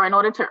make sure, in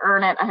order to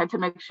earn it, I had to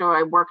make sure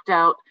I worked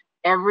out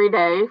every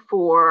day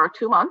for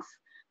 2 months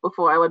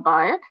before I would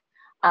buy it.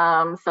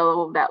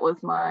 So that was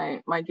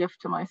my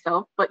gift to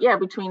myself. But yeah,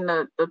 between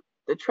the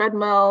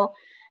treadmill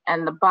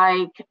and the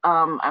bike,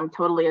 I'm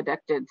totally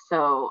addicted.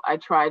 So I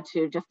try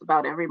to just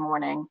about every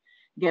morning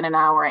get an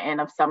hour in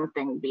of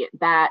something, be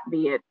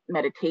it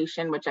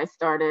meditation, which I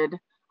started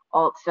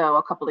also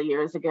a couple of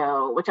years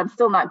ago, which I'm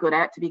still not good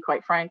at, to be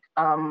quite frank.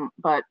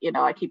 But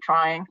I keep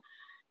trying.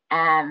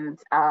 And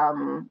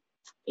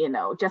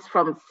just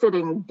from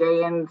sitting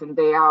day ins and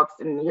day outs,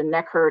 and your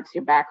neck hurts,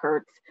 your back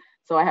hurts.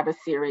 So I have a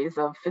series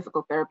of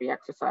physical therapy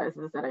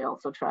exercises that I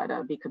also try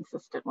to be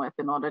consistent with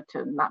in order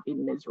to not be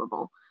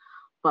miserable.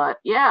 But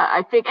yeah,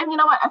 I think, and you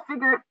know what, I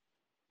figure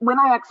when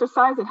I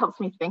exercise, it helps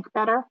me think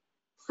better.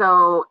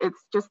 So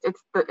it's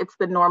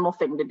the normal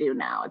thing to do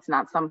now. It's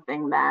not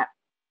something that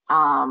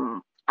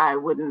I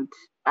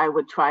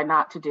would try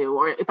not to do.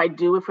 Or if I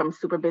do, if I'm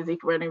super busy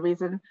for any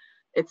reason,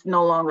 it's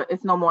no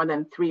more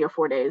than 3 or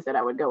 4 days that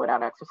I would go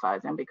without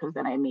exercising, because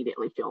then I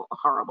immediately feel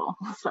horrible.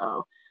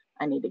 So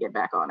I need to get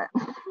back on it.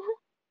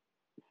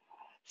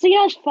 So,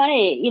 it's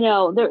funny,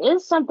 there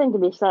is something to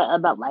be said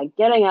about like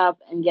getting up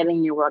and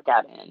getting your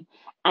workout in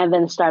and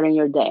then starting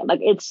your day.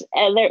 Like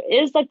and there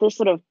is like this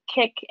sort of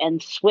kick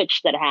and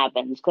switch that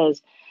happens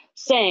because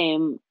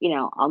same,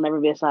 I'll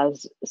never be a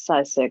size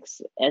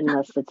 6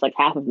 unless it's like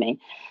half of me.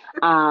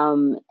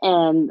 And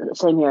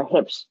same here,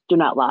 hips do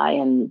not lie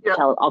and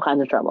tell all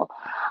kinds of trouble.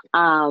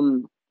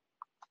 And,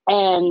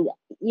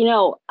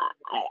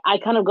 I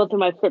kind of go through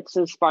my fits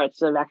and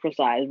starts of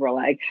exercise where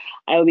like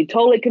I would be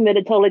totally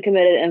committed,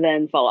 and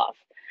then fall off.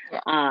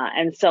 Yeah.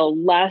 And so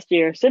last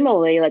year,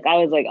 similarly, like I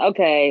was like,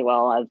 okay,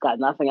 well, I've got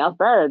nothing else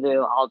better to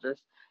do. I'll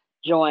just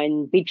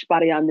join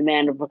Beachbody On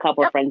Demand with a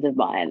couple of friends of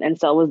mine. And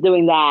so I was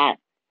doing that.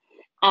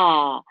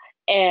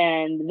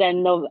 And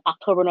then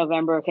October,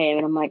 November came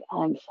and I'm like,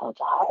 I'm so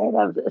tired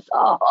of this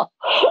all.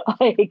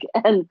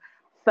 And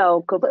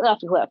fell completely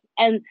off the cliff.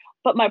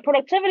 But my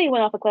productivity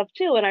went off the cliff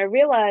too. And I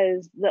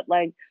realized that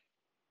like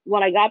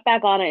when I got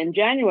back on it in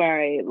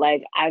January,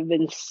 like I've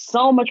been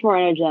so much more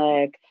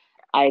energetic.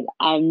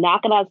 I'm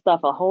knocking out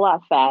stuff a whole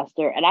lot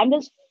faster and I'm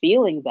just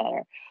feeling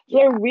better. So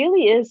there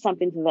really is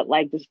something to that,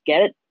 like just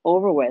get it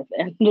over with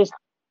and just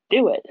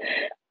do it.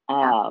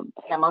 Most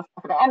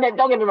definitely. And then,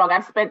 don't get me wrong,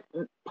 I've spent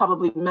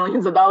probably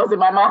millions of dollars in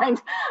my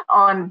mind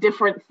on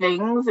different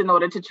things in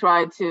order to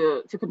try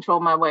to control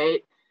my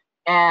weight.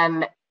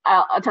 And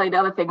I'll tell you the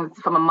other thing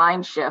from a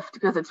mind shift,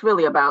 because it's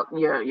really about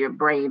your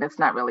brain. It's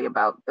not really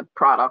about the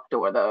product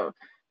or the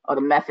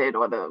method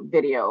or the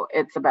video.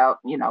 It's about,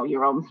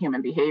 your own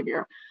human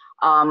behavior.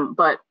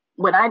 But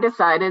when I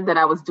decided that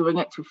I was doing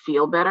it to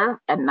feel better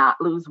and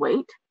not lose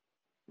weight,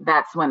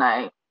 that's when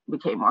I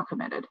became more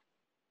committed.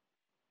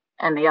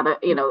 And the other,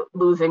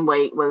 losing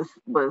weight was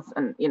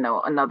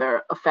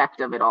another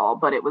effect of it all,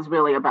 but it was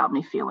really about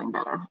me feeling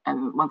better.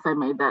 And once I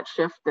made that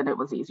shift, then it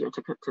was easier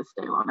to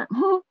stay on it.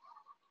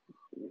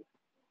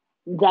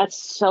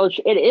 That's so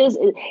true. It is.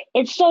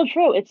 It's so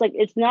true. It's like,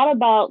 it's not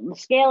about the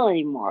scale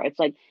anymore. It's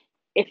like,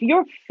 if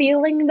you're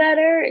feeling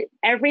better,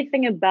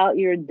 everything about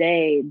your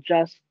day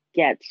just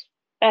gets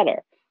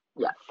better.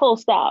 Yeah. Full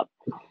stop.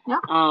 Yeah.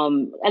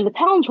 And the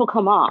pounds will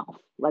come off.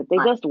 Like they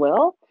just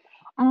will.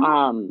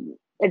 Mm-hmm.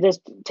 It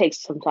just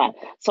takes some time.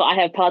 So I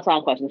have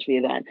Peloton questions for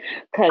you then.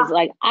 Because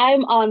like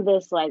I'm on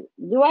this, like,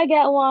 do I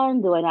get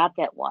one? Do I not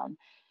get one?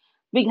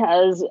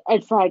 Because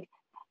it's like,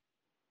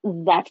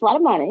 that's a lot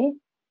of money.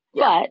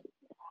 Yeah. But,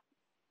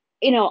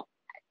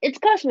 it's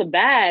cost me a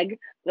bag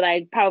that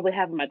I probably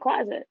have in my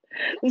closet.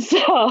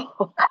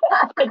 So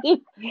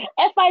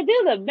if I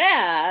do the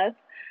math,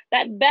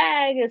 that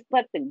bag is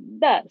collecting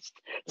dust.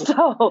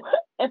 So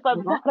if I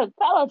bought a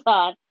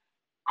Peloton,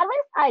 at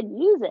least I'd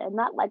use it and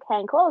not like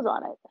hang clothes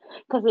on it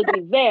because it'd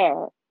be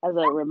there as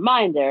a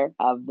reminder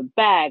of the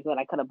bag that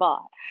I could have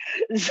bought.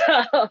 So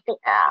I mean,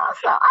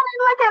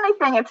 like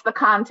anything, it's the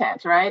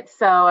content, right?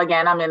 So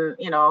again, I'm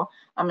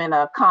in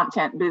a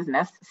content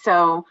business.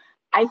 So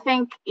I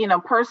think,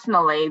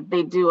 personally,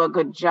 they do a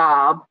good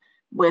job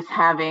with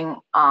having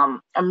a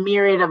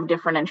myriad of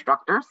different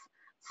instructors.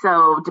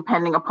 So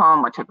depending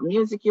upon what type of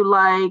music you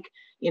like,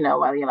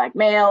 whether you like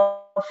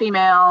male,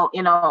 female,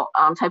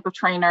 type of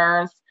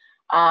trainers,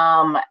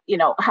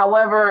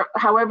 however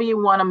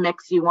you want to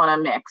mix,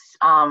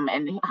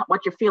 and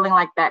what you're feeling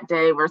like that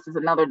day versus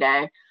another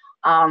day.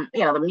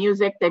 The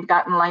music, they've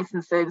gotten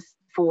licenses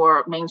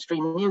for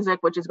mainstream music,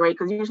 which is great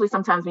because usually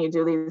sometimes when you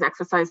do these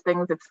exercise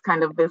things, it's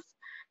kind of this,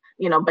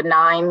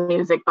 benign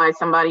music by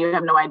somebody you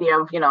have no idea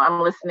of,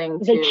 I'm listening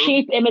to. The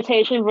cheap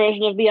imitation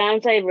version of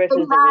Beyonce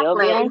versus the real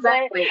Beyonce.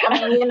 Exactly.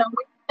 I mean,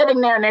 we're sitting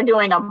there and they're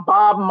doing a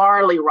Bob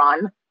Marley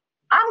run.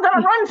 I'm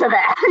going to run to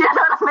that. You know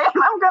what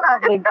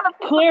I mean? I'm going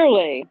to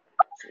clearly.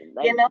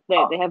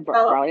 They have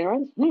Marley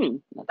runs?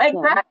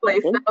 Exactly.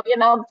 So,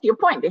 to your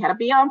point, they had a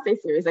Beyonce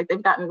series. Like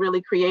they've gotten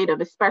really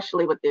creative,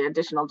 especially with the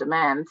additional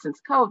demand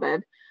since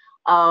COVID,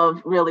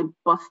 of really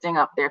busting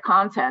up their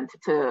content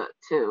to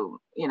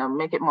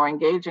make it more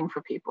engaging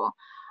for people.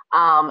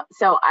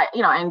 So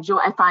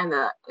I find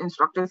the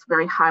instructors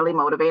very highly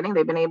motivating.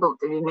 They've been able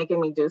to be making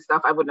me do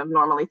stuff I wouldn't have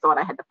normally thought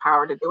I had the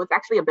power to do. It's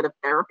actually a bit of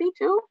therapy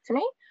too, to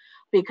me,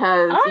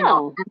 because,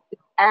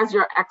 as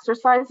you're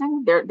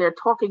exercising, they're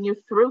talking you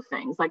through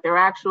things. Like they're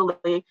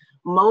actually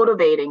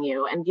motivating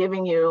you and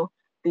giving you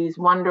these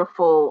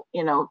wonderful,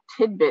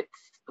 tidbits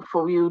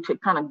for you to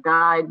kind of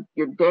guide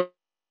your day.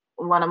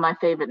 One of my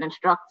favorite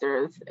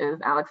instructors is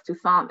Alex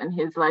Toussaint, and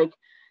he's like,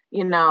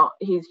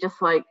 he's just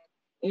like,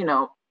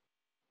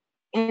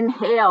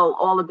 inhale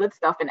all the good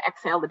stuff and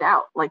exhale the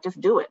doubt. Like,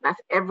 just do it. That's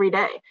every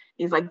day.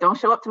 He's like, don't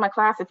show up to my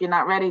class if you're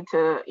not ready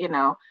to,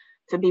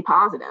 to be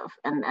positive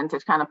and to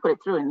kind of put it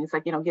through. And he's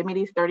like, give me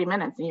these 30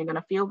 minutes and you're going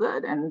to feel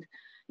good. And,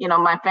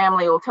 my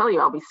family will tell you,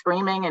 I'll be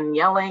screaming and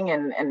yelling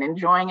and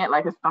enjoying it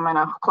like I'm in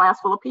a class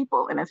full of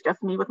people and it's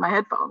just me with my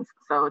headphones.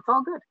 So it's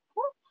all good.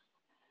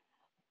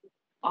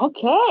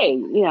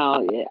 Okay,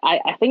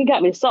 I think it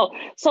got me. So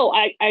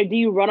I do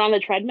you run on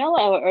the treadmill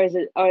or is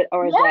it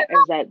or is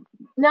that?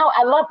 No,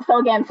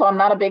 so I'm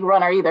not a big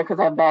runner either because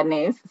I have bad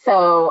knees.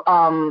 So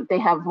they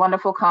have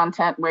wonderful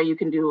content where you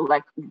can do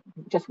like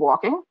just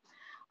walking.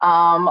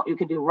 You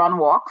could do run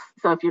walks.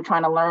 So if you're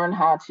trying to learn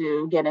how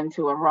to get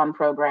into a run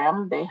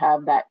program, they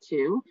have that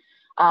too.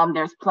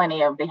 There's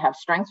plenty of, they have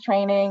strength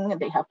training.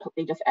 They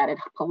just added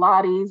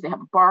Pilates. They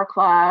have a bar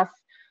class.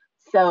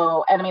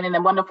 So, and I mean, and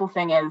the wonderful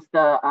thing is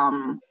the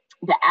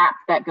app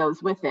that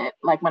goes with it.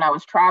 Like when I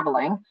was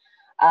traveling,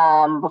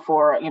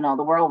 before,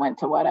 the world went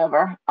to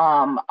whatever,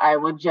 I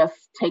would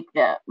just take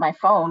my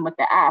phone with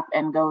the app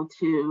and go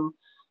to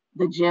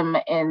the gym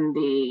in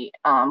the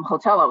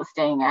hotel I was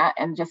staying at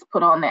and just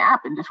put on the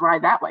app and just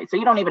ride that way. So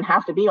you don't even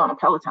have to be on a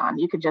Peloton.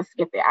 You could just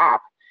get the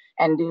app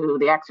and do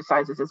the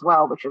exercises as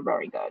well, which are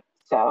very good.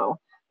 So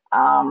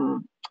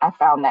I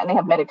found that, and they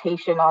have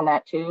meditation on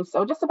that too.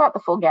 So just about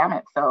the full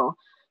gamut. So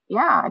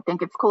yeah, I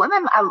think it's cool. And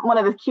then one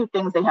of the cute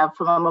things they have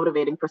from a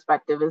motivating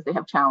perspective is they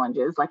have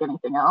challenges like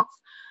anything else.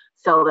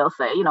 So they'll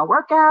say,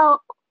 work out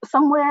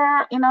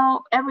somewhere,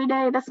 every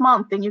day this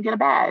month, and you get a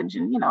badge,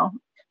 and,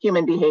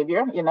 human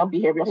behavior,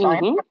 behavioral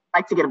science,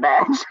 like to get a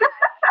badge.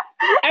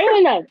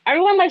 Everyone does.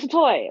 Everyone likes a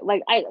toy.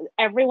 Like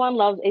everyone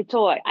loves a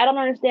toy. I don't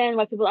understand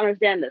why people don't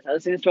understand this. I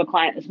was saying this to a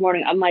client this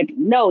morning. I'm like,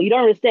 no, you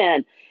don't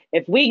understand.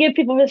 If we give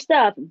people this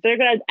stuff, they're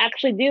going to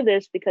actually do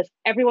this because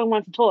everyone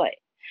wants a toy.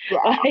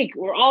 Yeah. Like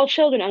we're all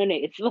children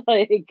underneath.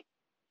 Like,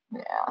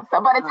 yeah. So,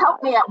 but it's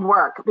helped me at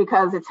work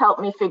because it's helped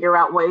me figure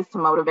out ways to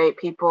motivate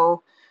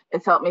people.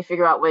 It's helped me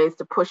figure out ways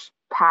to push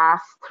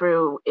past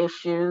through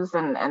issues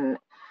and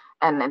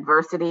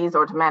adversities,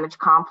 or to manage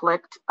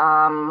conflict.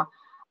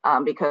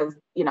 Because,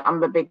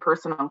 I'm a big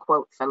person on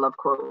quotes. I love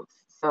quotes.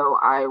 So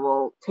I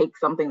will take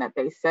something that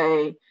they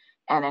say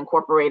and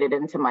incorporate it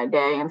into my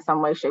day in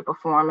some way, shape, or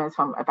form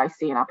if I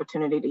see an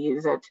opportunity to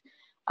use it.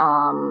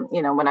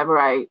 Whenever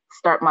I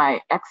start my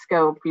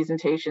Exco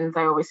presentations,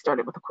 I always start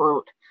it with a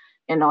quote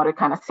in order to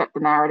kind of set the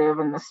narrative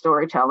and the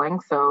storytelling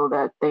so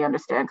that they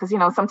understand. Because,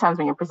 sometimes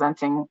when you're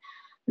presenting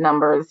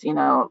numbers,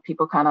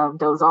 people kind of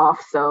doze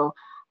off. So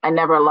I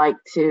never like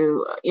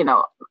to,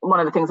 one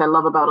of the things I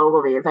love about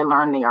Ogilvy is I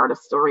learned the art of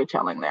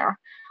storytelling there.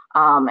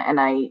 And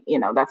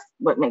that's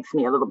what makes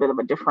me a little bit of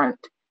a different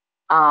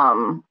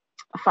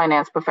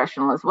finance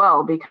professional as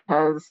well,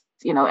 because,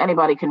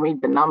 anybody can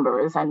read the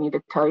numbers. I need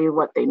to tell you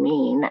what they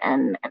mean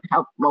and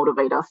help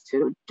motivate us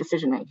to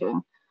decision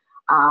making,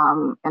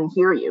 and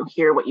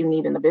hear what you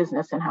need in the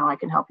business and how I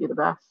can help you the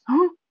best.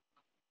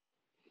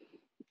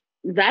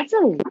 That's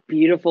a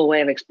beautiful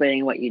way of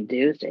explaining what you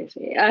do,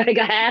 Stacey. Like,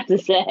 I have to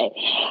say,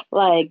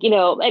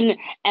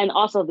 and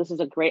also this is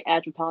a great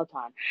ad for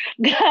Peloton.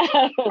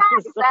 I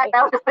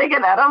was just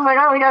thinking that. I was like,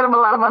 oh, we got him a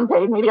lot of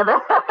unpaid media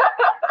there.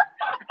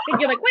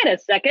 You're like, wait a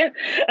second,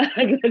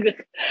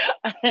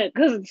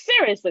 because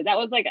seriously, that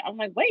was like, I'm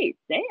like, wait,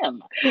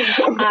 damn.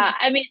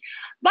 I mean,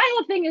 my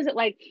whole thing is that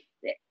like,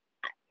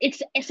 it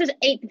says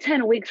 8 to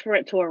 10 weeks for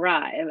it to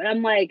arrive, and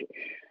I'm like.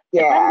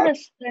 Yeah. If I'm going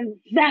to spend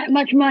that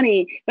much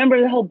money, remember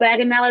the whole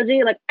bag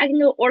analogy? Like, I can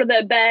go order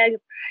that bag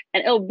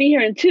and it'll be here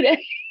in 2 days.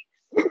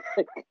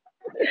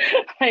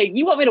 Like,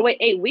 you want me to wait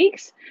 8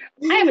 weeks?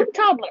 I am a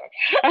toddler.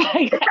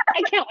 I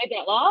can't wait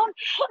that long.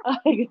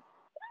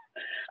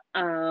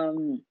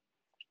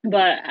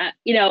 But,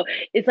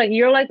 it's like,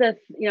 you're like the,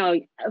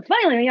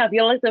 funnily enough,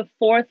 you're like the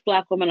 4th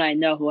Black woman I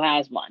know who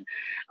has one,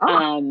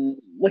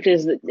 which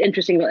is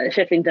interesting,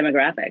 shifting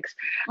demographics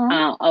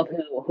of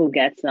who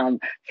gets them.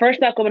 First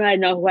Black woman I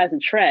know who has a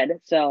tread,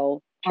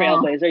 so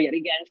trailblazer yet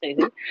again,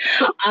 Stacey.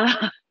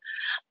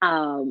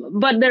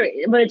 But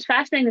it's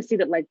fascinating to see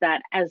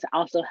that has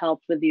also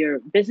helped with your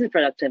business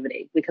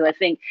productivity, because I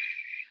think,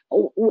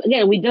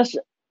 again, we just,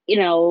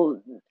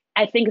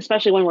 I think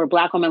especially when we're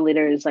Black women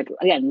leaders, like,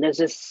 again, there's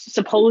this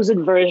supposed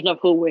version of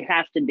who we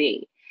have to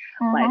be,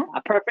 like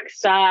a perfect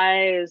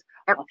size,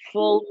 a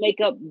full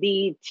makeup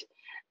beat,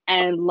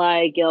 and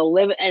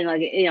live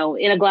and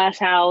in a glass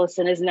house,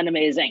 and isn't that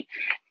amazing?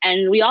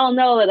 And we all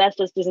know that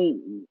just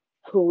isn't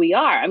who we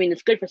are. I mean,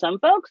 it's good for some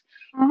folks,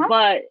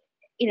 but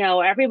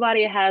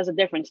everybody has a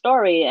different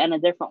story and a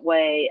different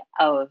way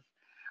of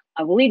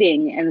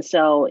leading, and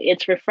so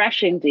it's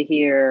refreshing to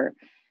hear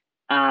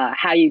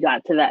how you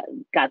got to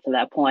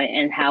that point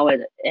and how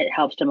it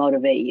helps to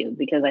motivate you,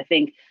 because I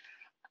think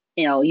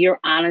your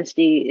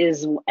honesty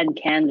and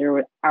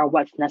candor are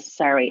what's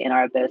necessary in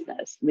our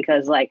business,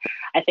 because I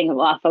think a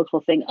lot of folks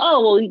will think,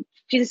 oh well,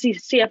 she's a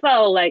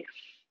CFO, like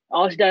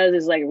all she does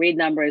is read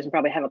numbers and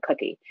probably have a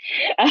cookie.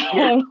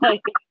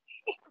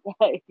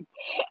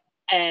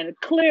 And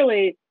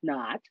clearly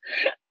not.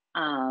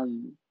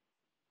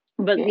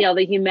 But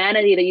the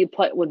humanity that you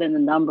put within the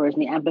numbers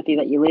and the empathy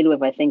that you lead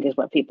with, I think, is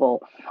what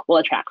people will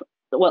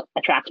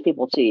attracts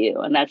people to you,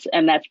 and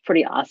that's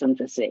pretty awesome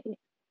to see.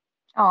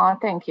 Oh,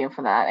 thank you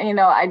for that.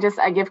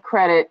 I give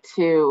credit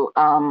to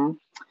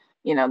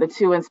the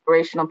 2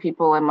 inspirational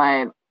people in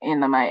my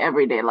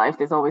everyday life.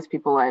 There's always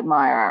people I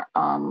admire,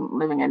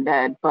 living and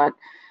dead. But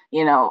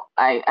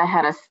I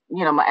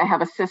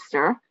have a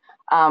sister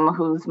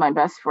who's my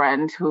best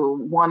friend,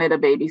 who wanted a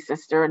baby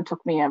sister and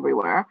took me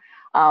everywhere.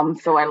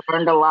 So I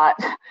learned a lot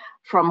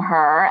from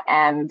her,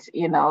 and,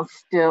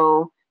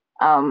 still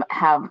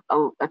have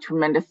a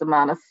tremendous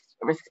amount of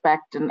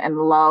respect and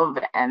love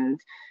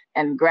and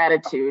and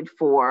gratitude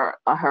for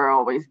her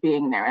always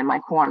being there in my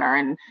corner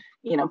and,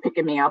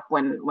 picking me up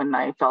when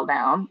I fell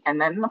down. And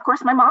then of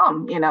course my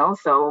mom,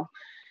 so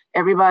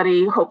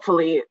everybody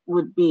hopefully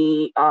would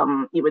be,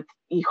 I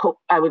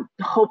would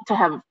hope to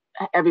have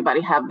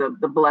everybody have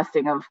the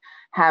blessing of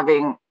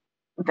having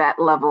that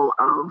level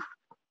of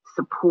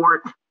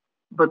support,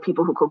 but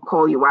people who could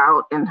call you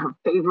out. And her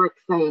favorite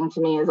saying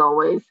to me is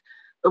always,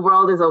 the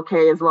world is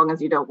okay as long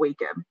as you don't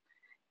weaken.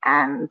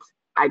 And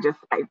I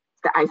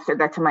said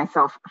that to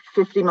myself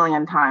 50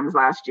 million times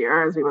last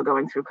year as we were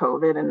going through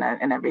COVID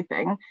and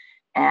everything.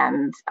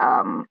 And,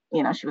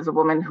 she was a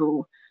woman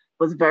who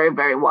was very,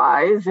 very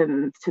wise.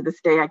 And to this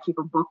day, I keep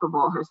a book of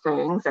all her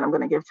sayings and I'm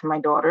going to give to my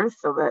daughters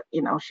so that,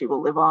 she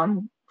will live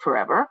on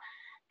forever.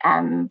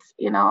 And,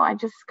 I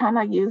just kind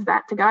of use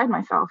that to guide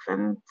myself.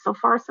 And so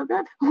far, so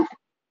good.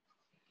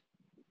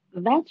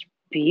 That's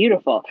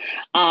beautiful.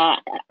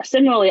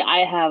 Similarly, I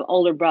have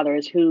older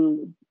brothers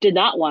who did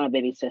not want a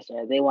baby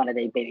sister. They wanted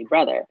a baby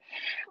brother.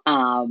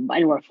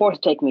 And were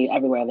forced to take me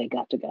everywhere they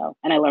got to go.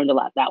 And I learned a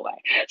lot that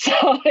way.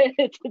 So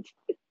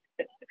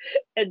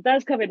it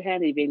does come in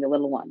handy being the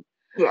little one.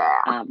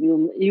 Yeah.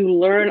 You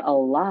learn a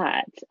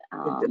lot.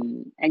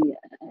 And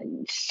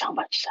so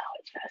much so.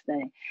 It's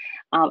fascinating.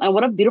 And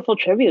what a beautiful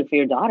tribute for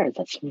your daughters.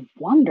 That's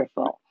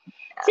wonderful.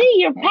 See,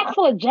 you're packed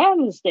full of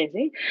gems,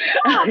 Stacey.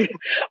 And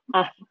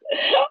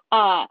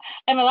my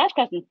last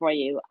question for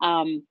you.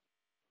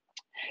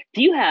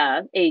 Do you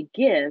have a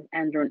give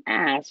and or an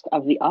ask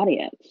of the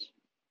audience?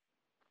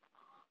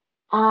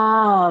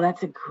 Oh,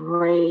 that's a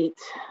great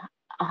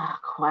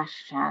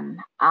question.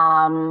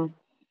 I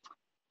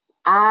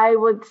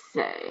would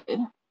say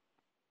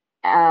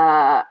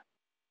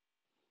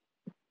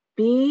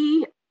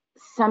be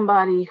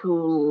somebody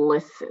who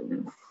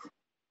listens.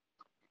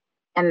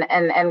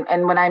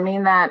 And what I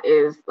mean that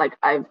is like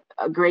a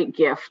great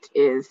gift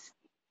is,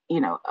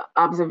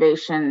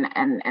 observation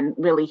and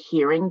really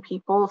hearing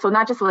people. So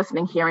not just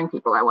listening, hearing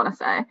people, I want to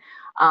say.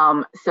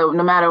 So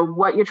no matter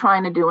what you're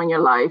trying to do in your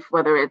life,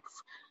 whether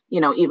it's,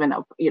 even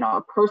a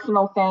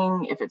personal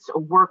thing, if it's a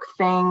work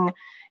thing,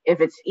 if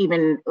it's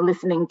even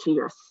listening to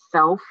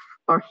yourself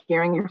or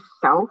hearing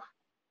yourself,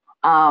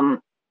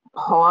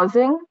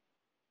 pausing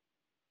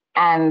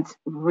and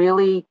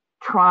really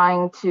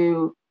trying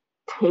to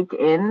take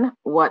in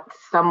what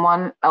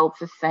someone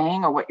else is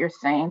saying or what you're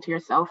saying to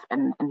yourself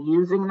and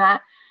using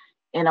that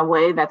in a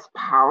way that's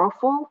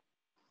powerful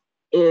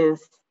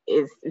is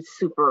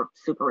super,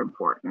 super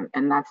important.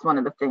 And that's one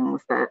of the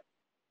things that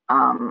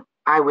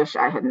I wish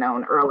I had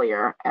known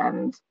earlier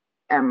and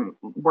am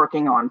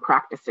working on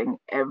practicing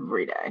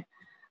every day.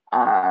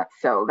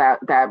 So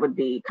that would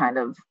be kind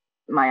of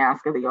my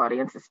ask of the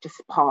audience is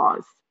just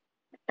pause.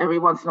 Every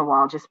once in a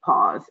while, just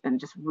pause and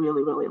just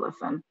really, really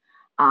listen.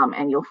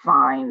 And you'll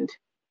find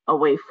a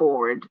way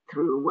forward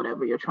through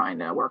whatever you're trying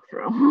to work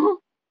through.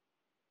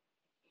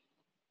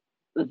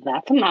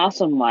 That's an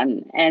awesome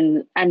one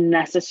and a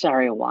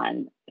necessary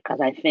one,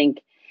 because I think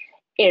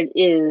it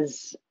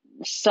is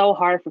so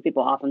hard for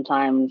people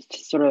oftentimes to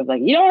sort of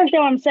like, you don't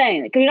understand what I'm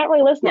saying because you're not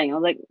really listening. I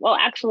was like, well,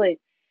 actually,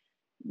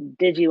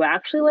 did you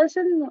actually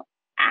listen,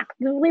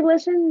 actively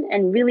listen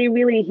and really,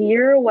 really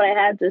hear what I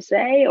had to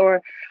say,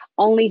 or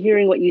only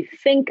hearing what you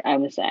think I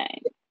was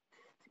saying?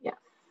 Yes.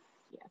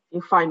 You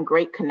find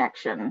great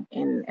connection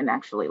in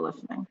actually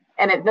listening.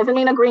 And it doesn't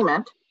mean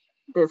agreement.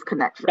 There's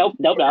connection. Nope.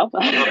 Doesn't have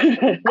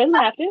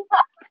to.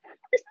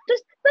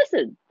 Just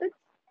listen.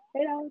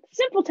 It's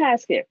simple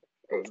task here.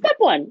 Step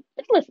one,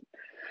 just listen.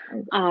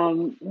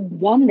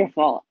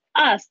 Wonderful.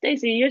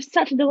 Stacey, you're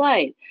such a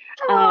delight.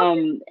 This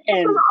was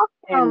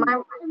awesome.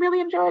 I really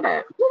enjoyed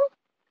it.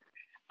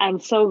 I'm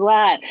so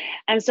glad.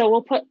 And so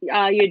we'll put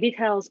your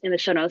details in the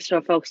show notes so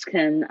folks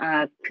can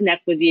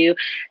connect with you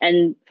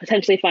and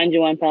potentially find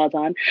you on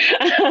Peloton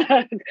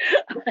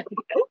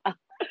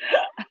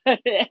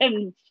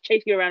and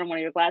chase you around in one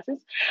of your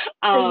classes.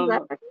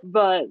 Exactly.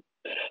 But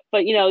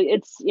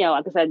it's,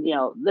 like I said,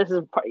 this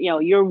is,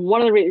 you're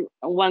one of the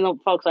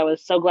folks I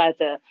was so glad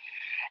to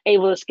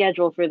able to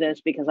schedule for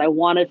this, because I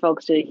wanted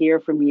folks to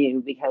hear from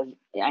you, because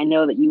I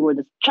know that you were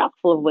just chock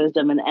full of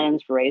wisdom and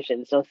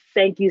inspiration. So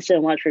thank you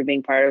so much for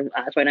being part of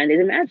 29 Days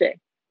of Magic.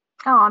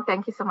 Oh,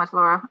 thank you so much,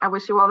 Laura. I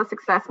wish you all the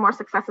success, more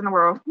success in the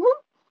world.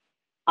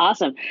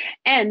 Awesome.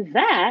 And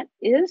that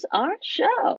is our show.